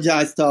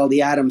apologize to all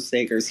the Atom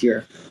stakers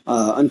here.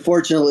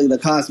 Unfortunately, the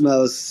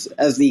Cosmos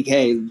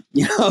SDK,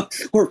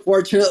 or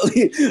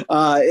fortunately,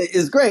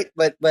 is great,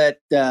 but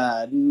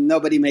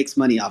nobody makes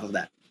money off of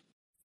that.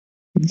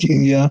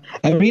 Yeah,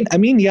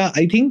 yeah,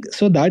 I think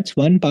so. That's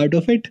one part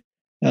of it.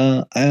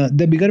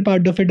 The bigger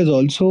part of it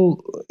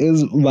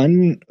is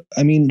one.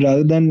 I mean,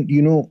 rather than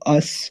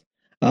us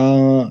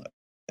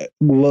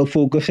were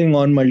focusing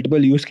on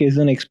multiple use cases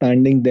and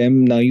expanding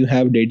them. Now you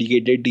have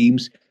dedicated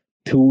teams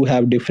who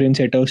have different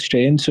set of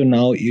strengths. So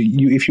now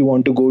if you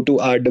want to go to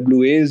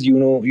RWAs,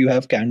 you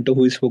have Canto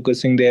who is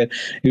focusing there.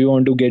 If you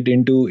want to get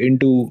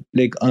into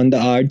like on the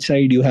art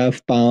side, you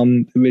have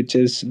Palm, which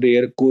is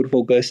their core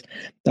focus.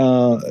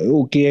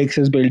 OKX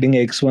is building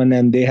X1,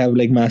 and they have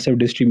like massive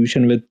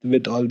distribution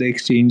with all the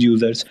exchange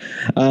users.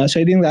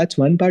 So I think that's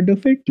one part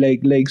of it.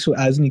 Like so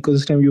as an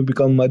ecosystem, you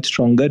become much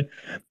stronger.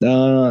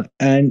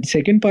 And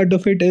second part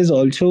of it is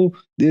also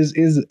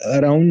is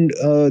around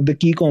the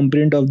key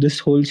component of this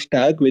whole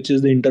stack, which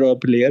is the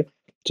interop layer.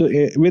 So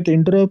with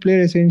interop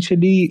layer,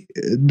 essentially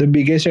the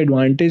biggest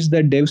advantage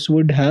that devs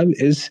would have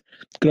is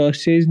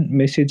cross-chain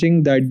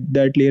messaging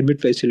that layer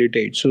would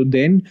facilitate. So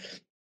then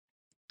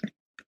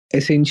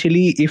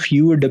essentially, if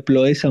you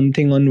deploy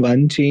something on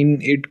one chain,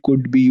 it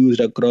could be used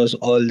across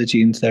all the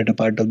chains that are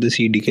part of the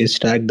CDK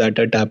stack that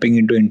are tapping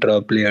into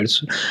interop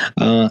layers,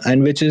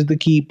 and which is the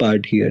key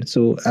part here.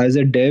 So as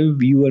a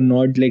dev, you are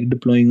not like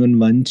deploying on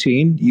one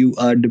chain, you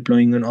are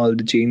deploying on all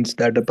the chains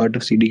that are part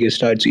of CDK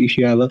stack. So if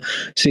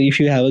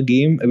you have a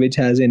game which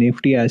has an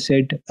NFT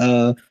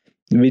asset,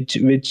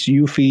 which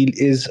you feel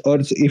is, or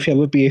if you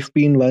have a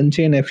PFP in one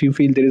chain, if you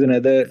feel there is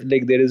another,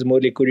 like there is more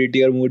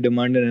liquidity or more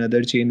demand in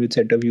another chain with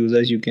set of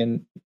users, you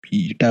can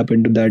tap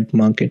into that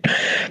market.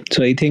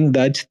 So I think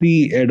that's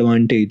the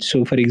advantage.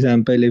 So for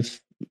example,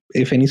 if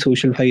any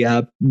social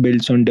app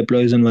builds on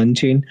deploys on one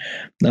chain,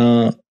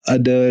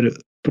 other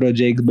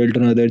projects built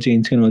on other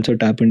chains can also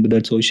tap into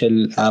that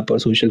social app or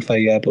social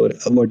app or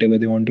whatever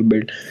they want to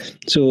build.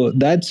 So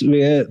that's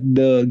where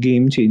the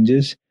game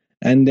changes.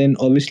 And then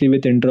obviously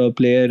with interop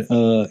layer,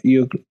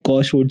 your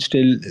cost would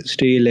still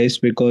stay less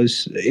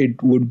because it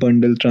would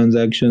bundle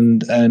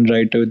transactions and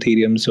write to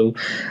Ethereum. So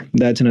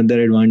that's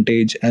another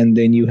advantage. And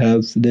then you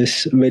have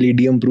this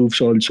Validium proofs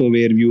also,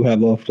 where you have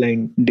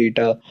offline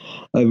data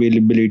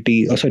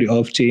availability,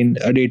 off chain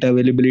data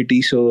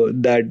availability. So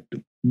that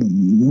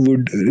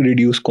would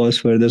reduce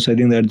cost further. So I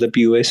think that's the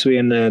POS way,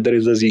 and there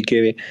is the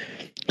ZK way.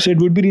 So it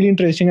would be really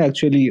interesting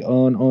actually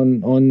on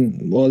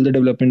all the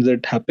developments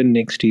that happen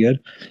next year.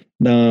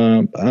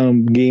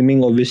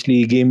 Gaming,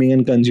 obviously, gaming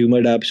and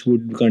consumer apps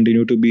would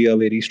continue to be a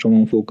very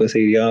strong focus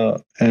area,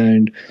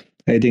 and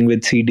I think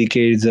with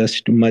CDK it's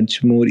just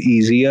much more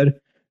easier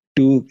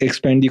to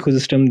expand the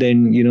ecosystem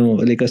than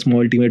like a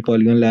small team at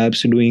Polygon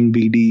Labs doing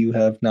BD. You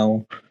have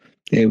now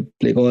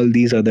like all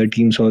these other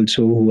teams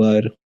also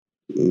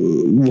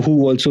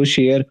who also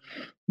share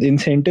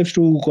incentives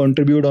to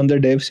contribute on the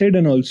dev side,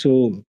 and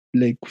also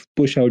like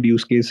push out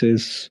use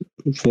cases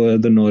for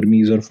the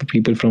normies or for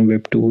people from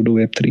Web 2 to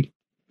Web 3.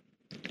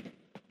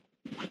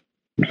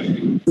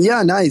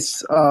 Yeah,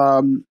 nice.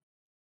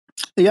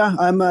 Yeah,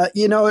 I'm.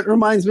 It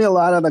reminds me a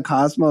lot of the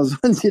Cosmos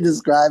once you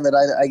describe it.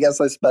 I guess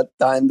I spent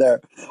time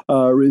there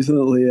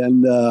recently,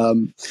 and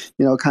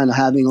kind of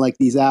having like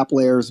these app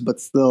layers, but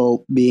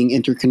still being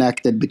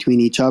interconnected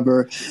between each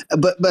other.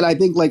 But I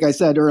think, like I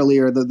said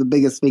earlier, the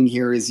biggest thing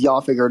here is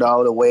y'all figured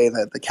out a way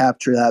to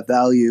capture that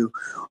value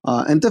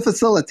and to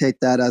facilitate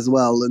that as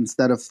well,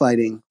 instead of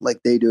fighting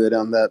like they do it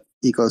on that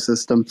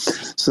ecosystem.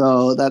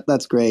 So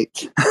that's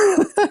great.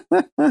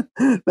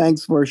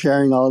 Thanks for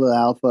sharing all the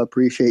alpha.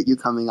 Appreciate you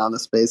coming on the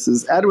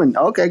spaces. Edwin,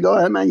 okay, go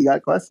ahead, man. You got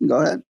a question? Go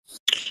ahead.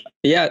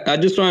 Yeah, I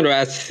just wanted to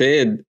ask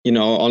Sid,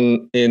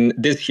 in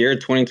this year,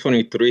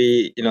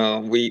 2023,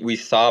 we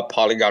saw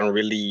Polygon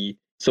really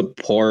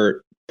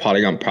support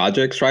Polygon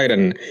projects, right?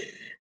 And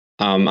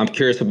I'm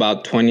curious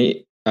about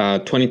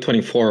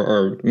 2024,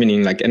 or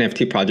meaning like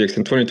NFT projects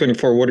in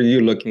 2024. What are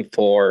you looking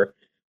for,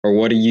 or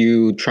what are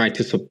you trying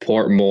to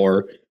support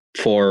more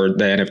for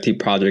the NFT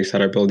projects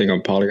that are building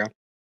on Polygon?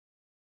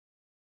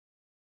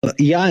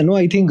 Yeah, no,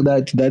 I think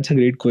that's a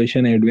great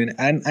question, Edwin.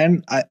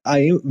 And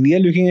I we are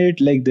looking at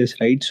it like this,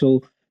 right?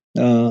 So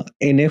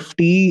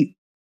NFT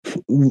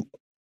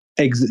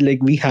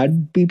like we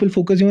had people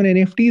focusing on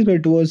NFTs, but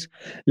it was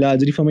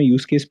largely from a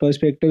use case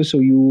perspective. So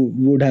you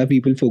would have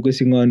people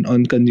focusing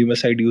on consumer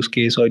side use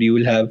case, or you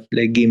will have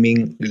like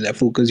gaming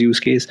focus use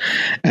case.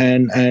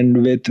 And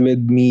with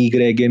me,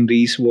 Greg, and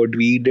Reese, what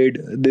we did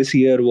this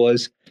year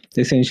was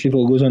essentially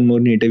focus on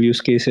more native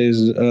use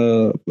cases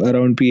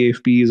around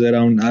PFPs,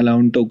 around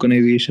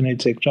tokenization,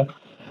 etc.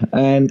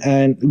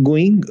 And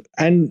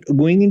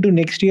going into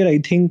next year, I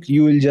think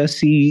you will just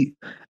see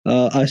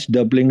us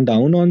doubling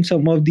down on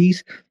some of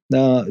these.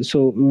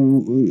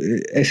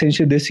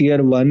 Essentially this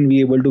year, one,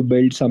 we able to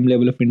build some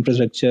level of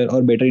infrastructure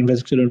or better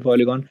infrastructure on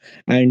Polygon,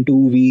 and two,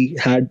 we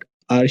had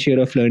our share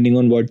of learning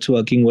on what's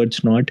working,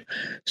 what's not.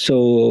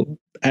 So,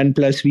 and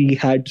plus we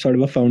had sort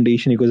of a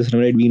foundation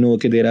ecosystem, right? We know,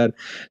 okay, there are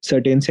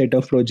certain set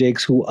of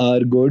projects who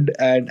are good,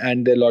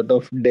 and a lot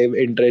of dev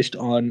interest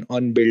on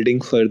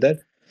building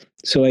further.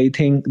 So I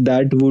think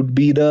that would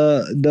be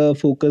the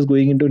focus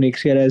going into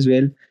next year as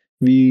well.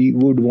 We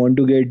would want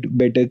to get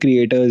better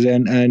creators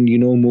and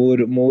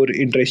more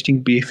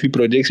interesting PFP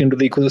projects into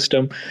the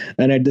ecosystem,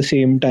 and at the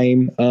same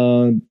time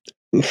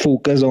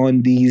focus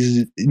on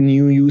these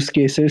new use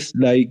cases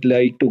like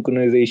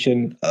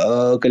tokenization,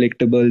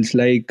 collectibles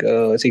like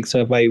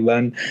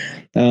 6551,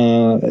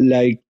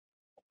 like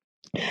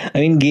I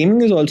mean,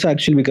 gaming is also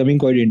actually becoming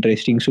quite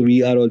interesting. So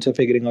we are also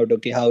figuring out,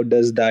 okay, how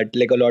does that,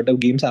 like a lot of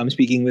games I'm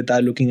speaking with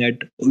are looking at,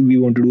 we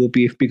want to do a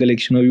PFP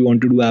collection, or we want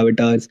to do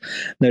avatars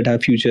that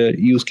have future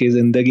use case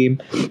in the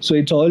game. So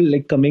it's all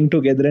like coming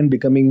together and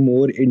becoming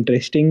more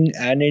interesting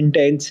and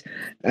intense.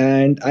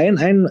 And I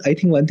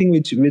think one thing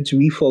which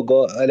we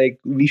forgot, like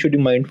we should be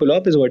mindful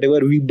of, is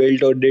whatever we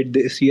built or did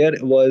this year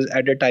was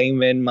at a time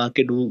when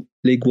market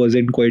like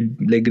wasn't quite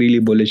like really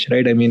bullish,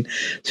 right? I mean,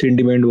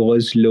 sentiment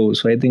was low.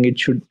 So I think it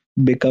should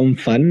become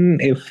fun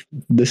if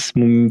this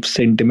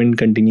sentiment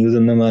continues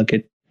in the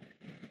market.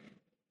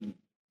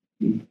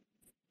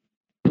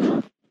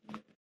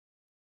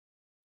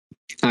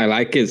 I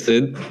like it,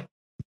 Sid.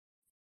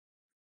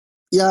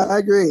 Yeah, I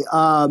agree.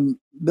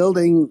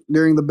 Building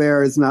during the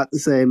bear is not the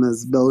same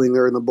as building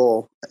during the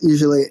bull.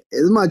 Usually,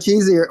 it's much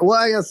easier. Well,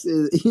 I guess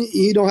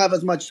you don't have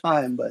as much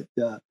time, but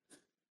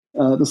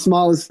the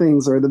smallest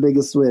things are the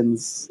biggest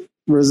wins,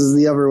 versus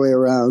the other way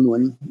around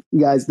when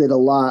guys did a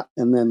lot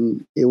and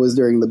then it was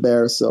during the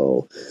bear,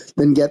 so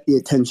didn't get the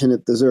attention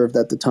it deserved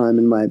at the time,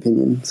 in my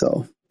opinion.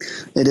 So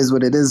it is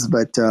what it is,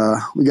 but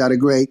we got a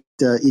great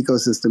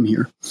ecosystem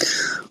here.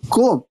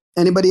 Cool.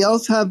 Anybody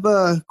else have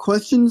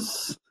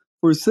questions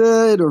for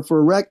Sid or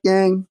for Rekt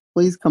Gang?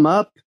 Please come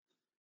up.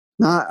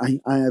 Not,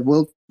 I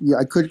will. Yeah,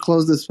 I could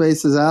close the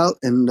spaces out,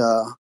 and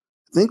I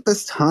think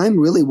this time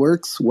really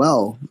works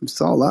well. I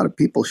saw a lot of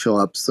people show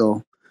up,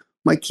 so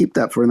might keep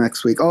that for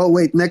next week. Oh,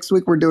 wait, next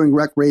week we're doing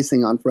Rekt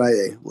Racing on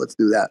Friday. Let's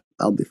do that.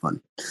 That'll be fun.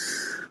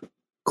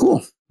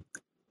 Cool.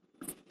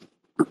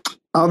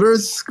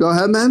 Others, go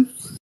ahead, man.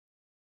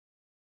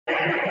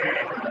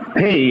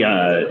 Hey,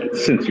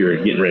 since you're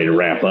getting ready to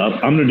wrap up,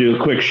 I'm going to do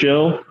a quick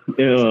show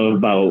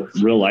about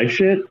real life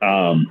shit.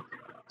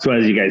 So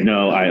as you guys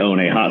know, I own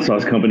a hot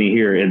sauce company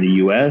here in the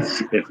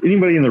U.S. If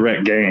anybody in the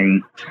Rekt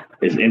Gang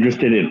is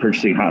interested in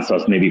purchasing hot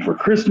sauce, maybe for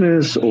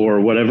Christmas or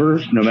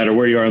whatever, no matter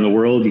where you are in the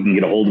world, you can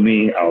get a hold of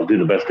me. I'll do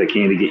the best I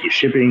can to get you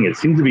shipping. It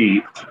seems to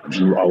be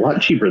a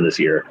lot cheaper this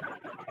year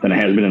than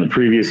it has been in the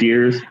previous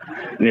years.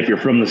 And if you're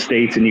from the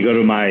States and you go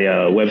to my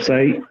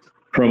website,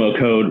 promo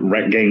code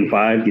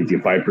RektGang5 gets you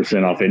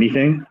 5% off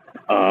anything.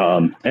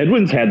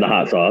 Edwin's had the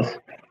hot sauce,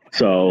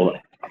 so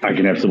I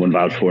can have someone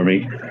vouch for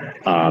me.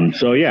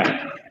 So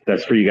yeah,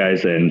 that's for you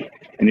guys and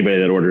anybody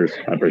that orders.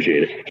 I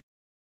appreciate it.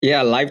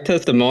 Yeah, live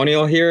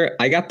testimonial here.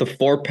 I got the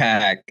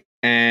 4-pack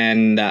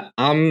and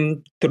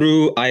I'm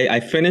through. I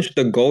finished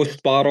the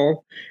ghost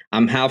bottle.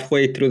 I'm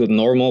halfway through the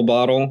normal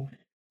bottle.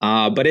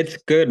 But it's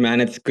good,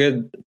 man. It's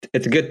good.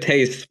 It's good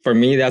taste. For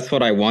me, that's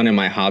what I want in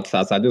my hot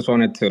sauce. I just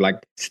want it to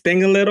like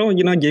sting a little,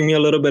 give me a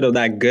little bit of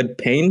that good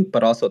pain,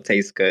 but also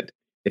taste good.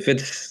 If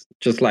it's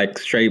just like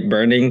straight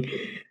burning,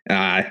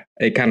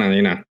 it kind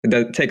of,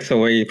 it takes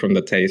away from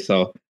the taste.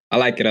 So I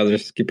like it. I'll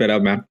just keep it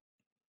up, man.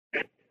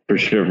 For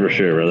sure,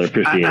 brother.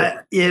 Appreciate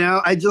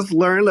it. I just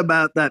learned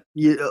about that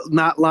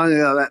not long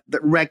ago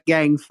that Rekt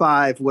Gang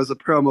 5 was a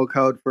promo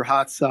code for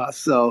hot sauce.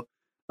 So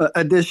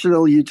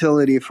additional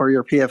utility for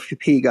your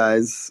PFP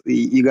guys.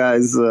 You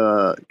guys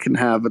can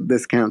have a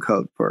discount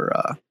code for.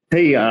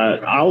 Hey,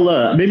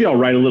 maybe I'll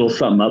write a little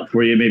something up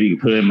for you. Maybe you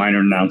can put in minor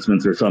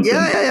announcements or something.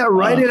 Yeah.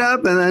 Write it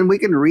up, and then we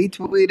can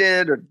retweet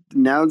it or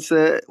announce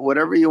it,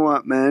 whatever you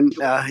want, man.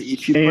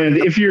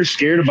 If you're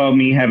scared about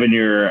me having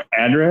your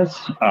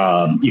address,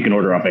 you can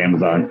order off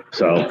Amazon.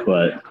 So,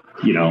 but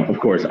of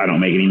course, I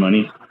don't make any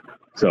money.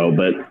 So,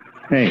 but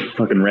hey,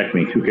 fucking wreck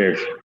me. Who cares?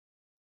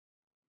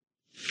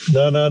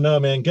 No,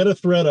 man. Get a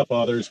thread up,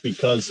 others,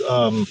 because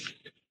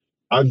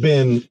I've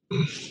been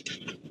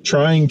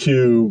trying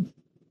to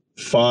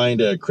find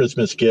a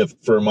Christmas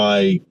gift for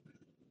my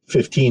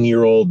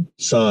 15-year-old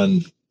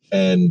son,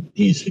 and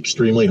he's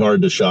extremely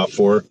hard to shop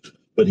for,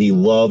 but he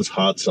loves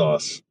hot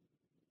sauce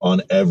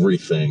on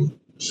everything.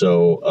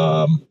 So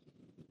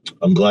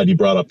I'm glad you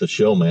brought up the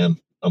show, man.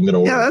 I'm gonna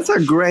order. Yeah, that's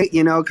a great,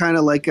 kind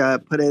of like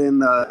put it in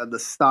the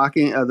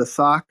stocking, the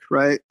sock,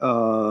 right?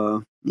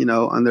 Under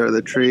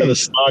the tree. The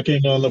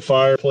stocking on the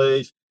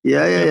fireplace.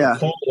 Yeah.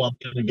 Cold, I'm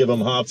gonna give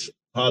him hot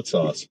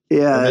sauce.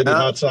 Yeah, or maybe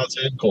hot sauce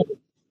and cold.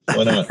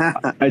 Why not?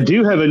 I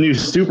do have a new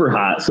super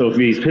hot. So if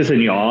he's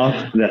pissing you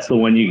off, that's the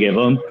one you give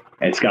him.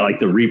 It's got like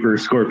the Reaper,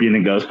 Scorpion,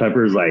 and Ghost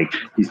Peppers. Like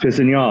he's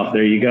pissing you off.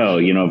 There you go.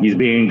 If he's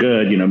being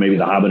good, maybe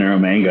the habanero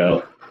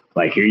mango.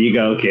 Like here you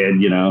go, kid.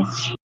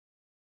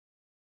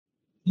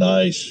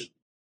 Nice.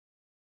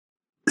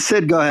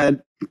 Sid, go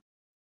ahead.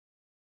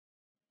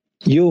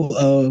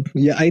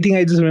 Yeah, I think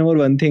I just remember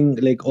one thing,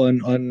 like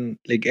on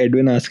like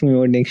Edwin asking me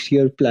about next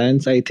year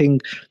plans. I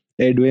think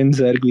Edwin,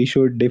 Zerg, we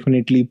should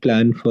definitely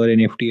plan for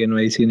NFT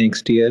NYC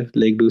next year.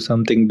 Like do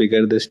something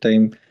bigger this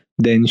time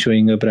than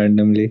showing up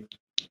randomly.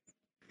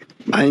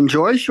 I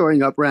enjoy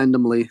showing up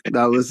randomly.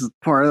 That was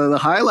part of the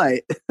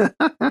highlight.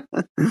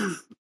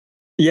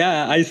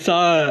 Yeah, I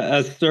saw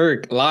a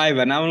Cirque live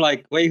and I'm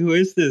like, wait, who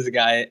is this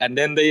guy? And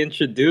then they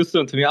introduced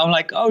him to me. I'm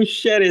like, oh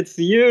shit, it's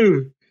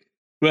you.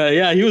 But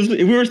yeah,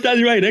 we were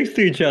standing right next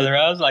to each other.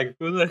 I was like,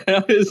 who the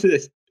hell is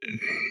this?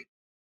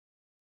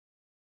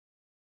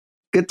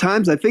 Good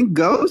times. I think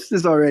Ghost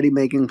is already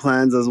making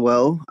plans as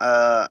well.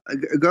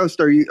 Ghost,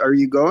 are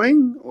you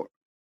going?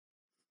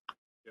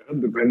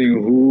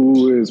 Depending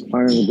who is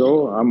planning to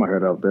go, I'm gonna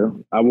head out there.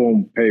 I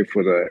won't pay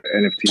for the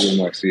NFT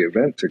NYC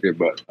event ticket,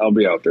 but I'll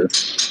be out there.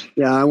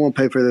 Yeah, I won't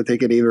pay for the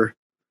ticket either.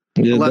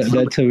 Yeah,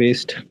 that's a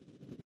waste.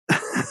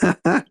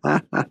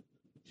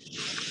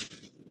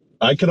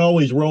 I could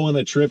always roll in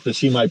a trip to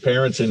see my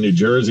parents in New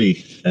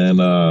Jersey and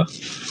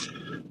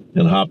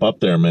hop up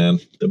there, man.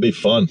 That'd be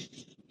fun.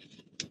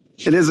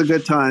 It is a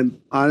good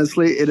time.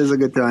 Honestly, it is a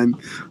good time.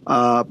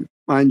 I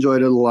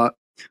enjoyed it a lot.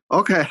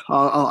 Okay,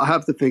 I'll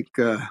have to think.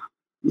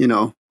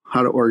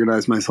 How to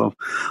organize myself.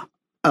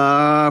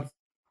 Sorry,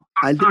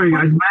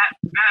 guys.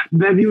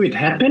 Where will it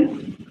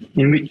happen?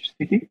 In which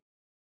city?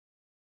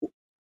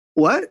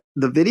 What?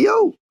 The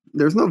video?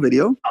 There's no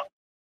video.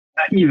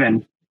 The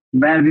event.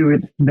 Where will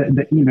it,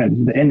 the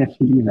event, the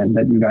NFT event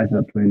that you guys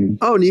are planning?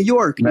 Oh, New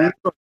York.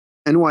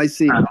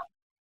 NYC.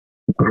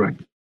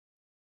 Correct.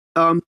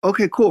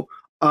 Okay, cool.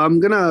 I'm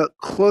gonna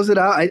close it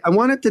out. I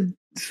wanted to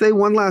say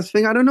one last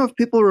thing. I don't know if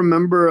people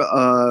remember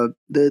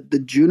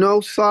the Juno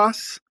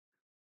sauce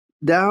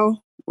DAO,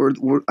 or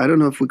I don't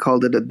know if we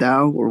called it a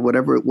DAO or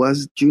whatever it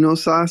was, Juno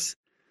sauce.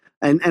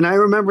 And I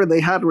remember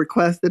they had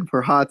requested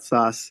for hot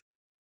sauce.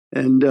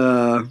 And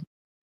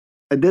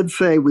I did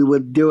say we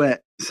would do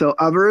it. So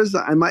others,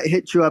 I might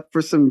hit you up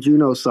for some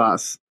Juno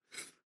sauce,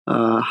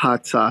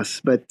 hot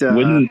sauce. But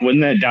wouldn't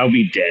that DAO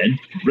be dead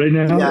right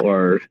now, yeah,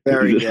 or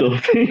very is it still a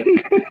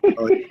thing?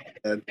 Oh,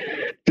 dead.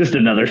 Just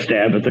another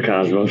stab at the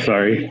Cosmos.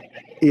 Sorry.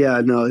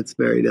 Yeah, no, it's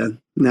very dead.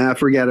 Nah,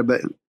 forget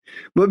about it.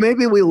 But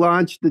maybe we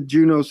launch the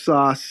Juno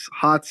sauce,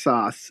 hot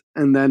sauce,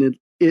 and then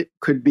it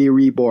could be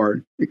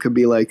reborn. It could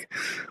be like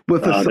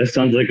with this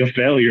sounds like a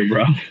failure,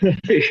 bro.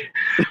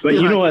 But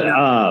you know what?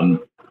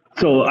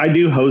 So I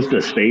do host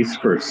a space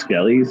for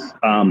Skellies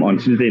on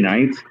Tuesday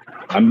nights.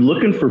 I'm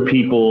looking for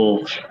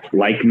people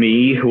like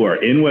me who are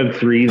in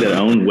Web3 that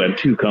own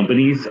Web2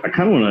 companies. I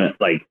kind of want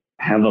to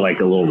have a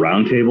little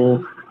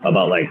roundtable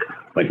about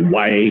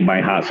why my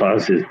hot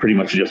sauce is pretty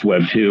much just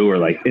Web2, or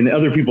and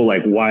other people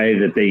why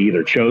that they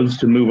either chose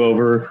to move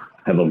over,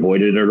 have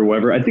avoided it, or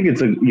whatever. I think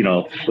it's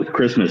with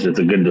Christmas, it's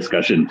a good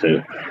discussion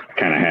to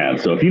kind of have.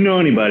 So if you know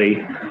anybody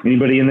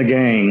in the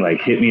gang,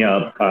 hit me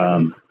up.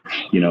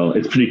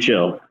 It's pretty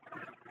chill.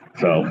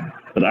 So,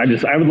 but I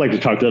would like to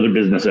talk to other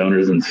business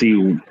owners and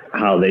see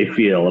how they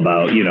feel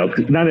about,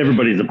 'cause not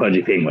everybody's a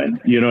pudgy penguin.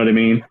 You know what I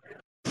mean?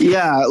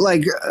 Yeah,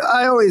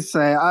 I always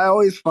say, I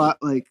always thought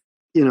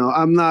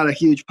I'm not a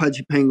huge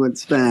Pudgy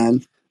Penguins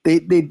fan. They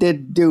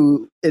did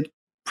do it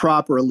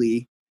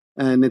properly,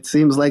 and it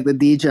seems like the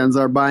degens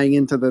are buying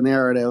into the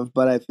narrative.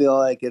 But I feel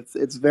like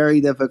it's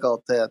very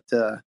difficult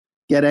to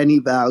get any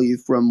value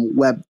from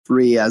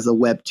Web3 as a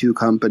Web2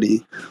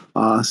 company.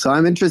 So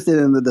I'm interested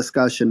in the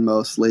discussion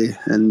mostly,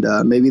 and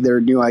maybe there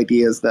are new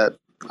ideas that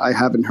I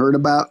haven't heard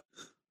about.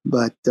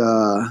 But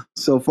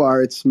so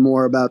far, it's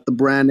more about the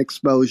brand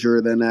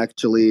exposure than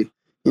actually,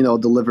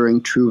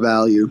 delivering true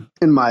value,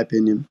 in my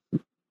opinion.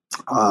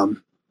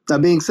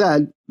 That being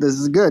said, this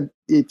is good.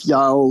 If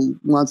y'all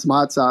want some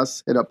hot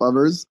sauce, hit up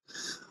others.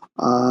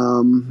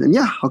 And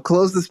yeah, I'll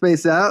close the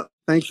space out.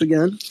 Thanks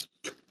again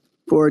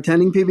for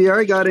attending,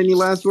 PBR. Got any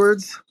last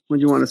words? What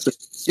do you want to say?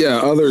 Yeah,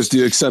 others, do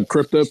you accept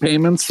crypto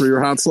payments for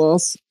your hot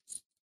sauce?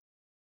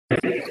 I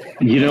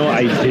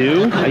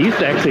do. I used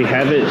to actually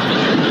have it.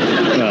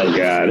 Oh,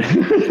 God.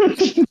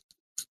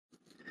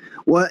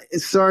 What?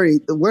 Sorry,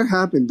 what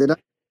happened? Did I?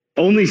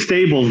 Only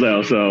stables,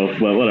 though, so,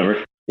 well,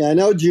 whatever. Yeah, I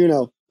know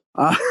Juno.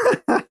 All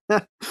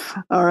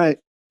right.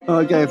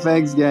 Okay,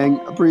 thanks, gang.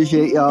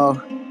 Appreciate y'all.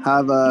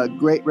 Have a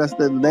great rest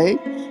of the day.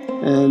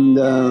 And,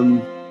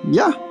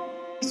 yeah,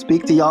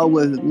 speak to y'all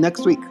with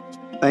next week.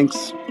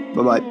 Thanks.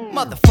 Bye-bye.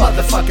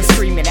 Motherfuckers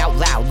screaming out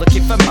loud,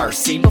 looking for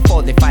mercy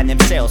before they find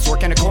themselves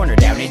working a corner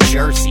down in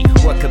Jersey.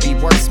 What could be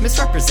worse?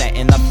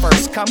 Misrepresenting the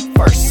first come,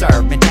 first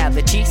serve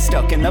mentality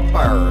stuck in the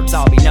burbs.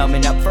 I'll be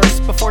numbing up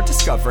first before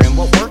discovering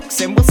what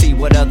works, and we'll see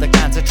what other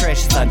kinds of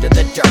trash is under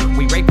the dirt.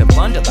 We rape and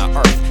plunder the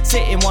earth,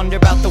 sit and wonder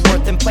about the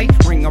worth and play,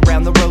 ring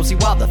around the rosy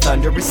while the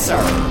thunder is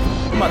served.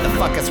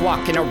 Motherfuckers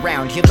walking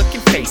around here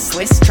looking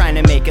faceless, trying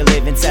to make a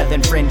living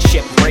selling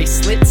friendship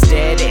bracelets.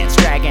 Dead ends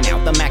dragging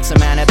out the max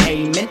amount of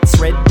payments.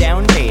 Red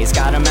down days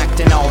got 'em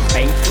acting all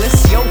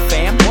bankless. Yo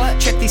fam, what?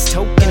 Check these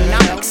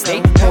tokenomics.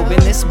 They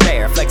probing this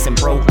bear, flexing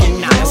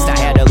broken honest. I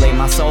had to lay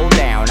my soul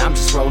down, I'm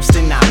just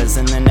roasting honors.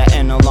 And then to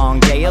end a long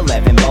day,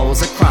 11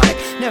 bowls of chronic.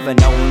 Never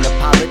known to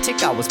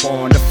politic, I was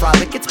born to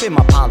frolic. It's been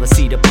my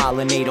policy to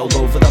pollinate all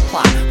over the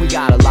plot. We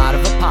got a lot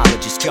of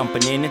apologists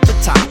jumping in at the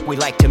top. We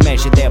like to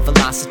measure their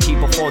velocity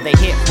before they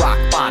hit rock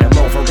bottom.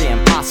 Over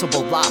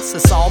impossible loss,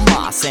 it's all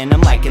moss, and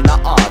I'm liking the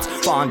odds.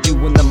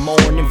 Fondue in the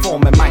morning,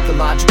 forming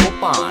mycological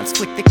bonds.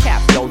 Flick the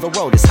cap, yo, the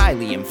road is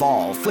highly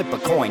involved. Flip a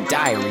coin,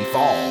 diary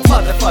evolve.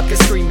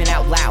 Motherfuckers screaming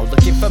out loud,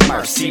 looking for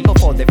mercy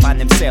before they find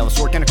themselves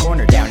working a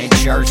corner down in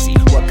Jersey.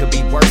 What could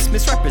be worse?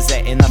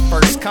 Misrepresenting the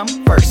first come,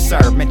 first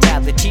serve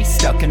mentality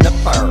stuck in the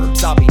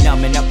burbs. I'll be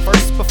numbing up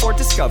first before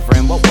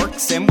discovering what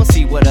works, and we'll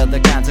see what other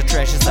kinds of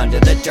treasures under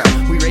the dirt.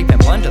 We rape and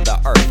plunder the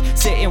earth,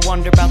 sit and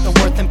wonder about the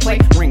worth and play,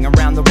 ring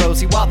around the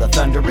rosy while the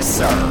thunder is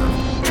served.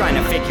 Trying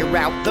to figure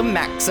out the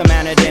max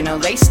amount of dinner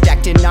lace,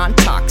 stacked in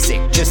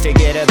non-toxic, just to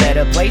get a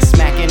better place.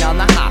 Smacking on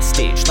the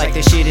hostage, like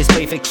the shit is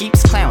played for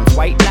keeps. Clowns,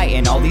 white knight,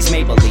 and all these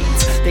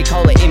Maybellines. They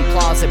call it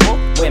implausible,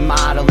 when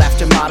model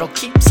after model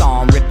keeps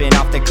on ripping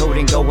off the coat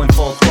and going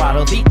full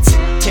throttle beats.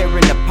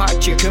 Tearing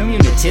apart your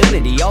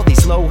community, all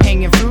these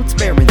low-hanging fruits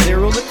bearing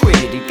zero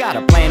liquidity. Got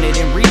a planet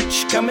in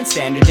reach, coming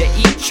standard to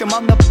each. I'm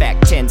on the back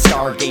 10,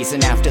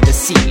 stargazing after the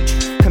siege.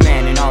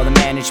 Commanding all the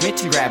management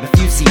to grab a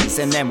few Z's,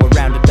 and then we'll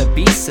round up the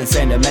beasts and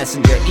send a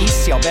messenger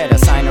east. Y'all better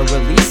sign a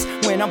release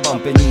when I'm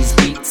bumping these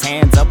beats.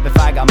 Hands up if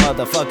I got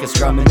motherfuckers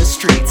drumming the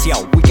streets.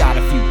 Yo, we got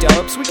a few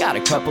dubs, we got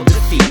a couple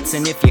defeats,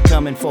 and if you're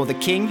coming for the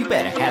king, you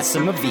better have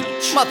some of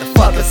each.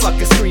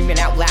 Motherfuckers screaming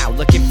out loud,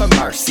 looking for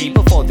mercy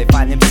before they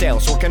find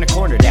themselves working a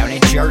corner down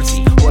in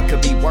Jersey. What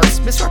could be worse?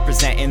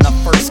 Misrepresenting the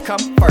first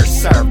come,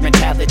 first serve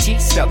mentality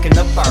stuck in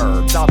the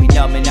burbs. I'll be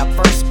numbing up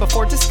first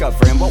before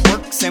discovering what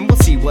works, and we'll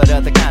see what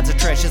other kinds of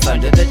treasures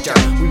under the dirt.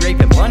 We rape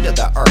and plunder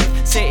the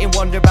earth, sit and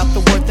wonder about the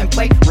worth and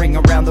play, ring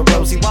around the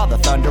rosy while the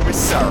thunder is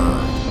served.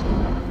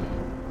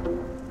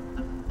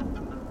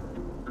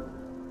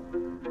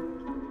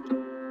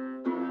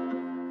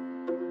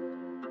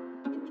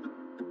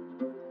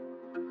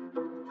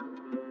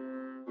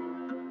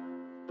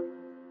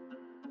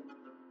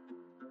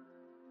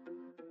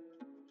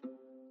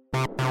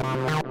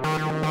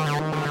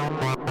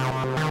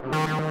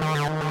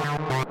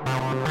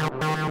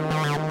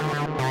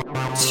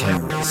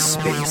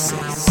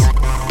 TerraSpaces.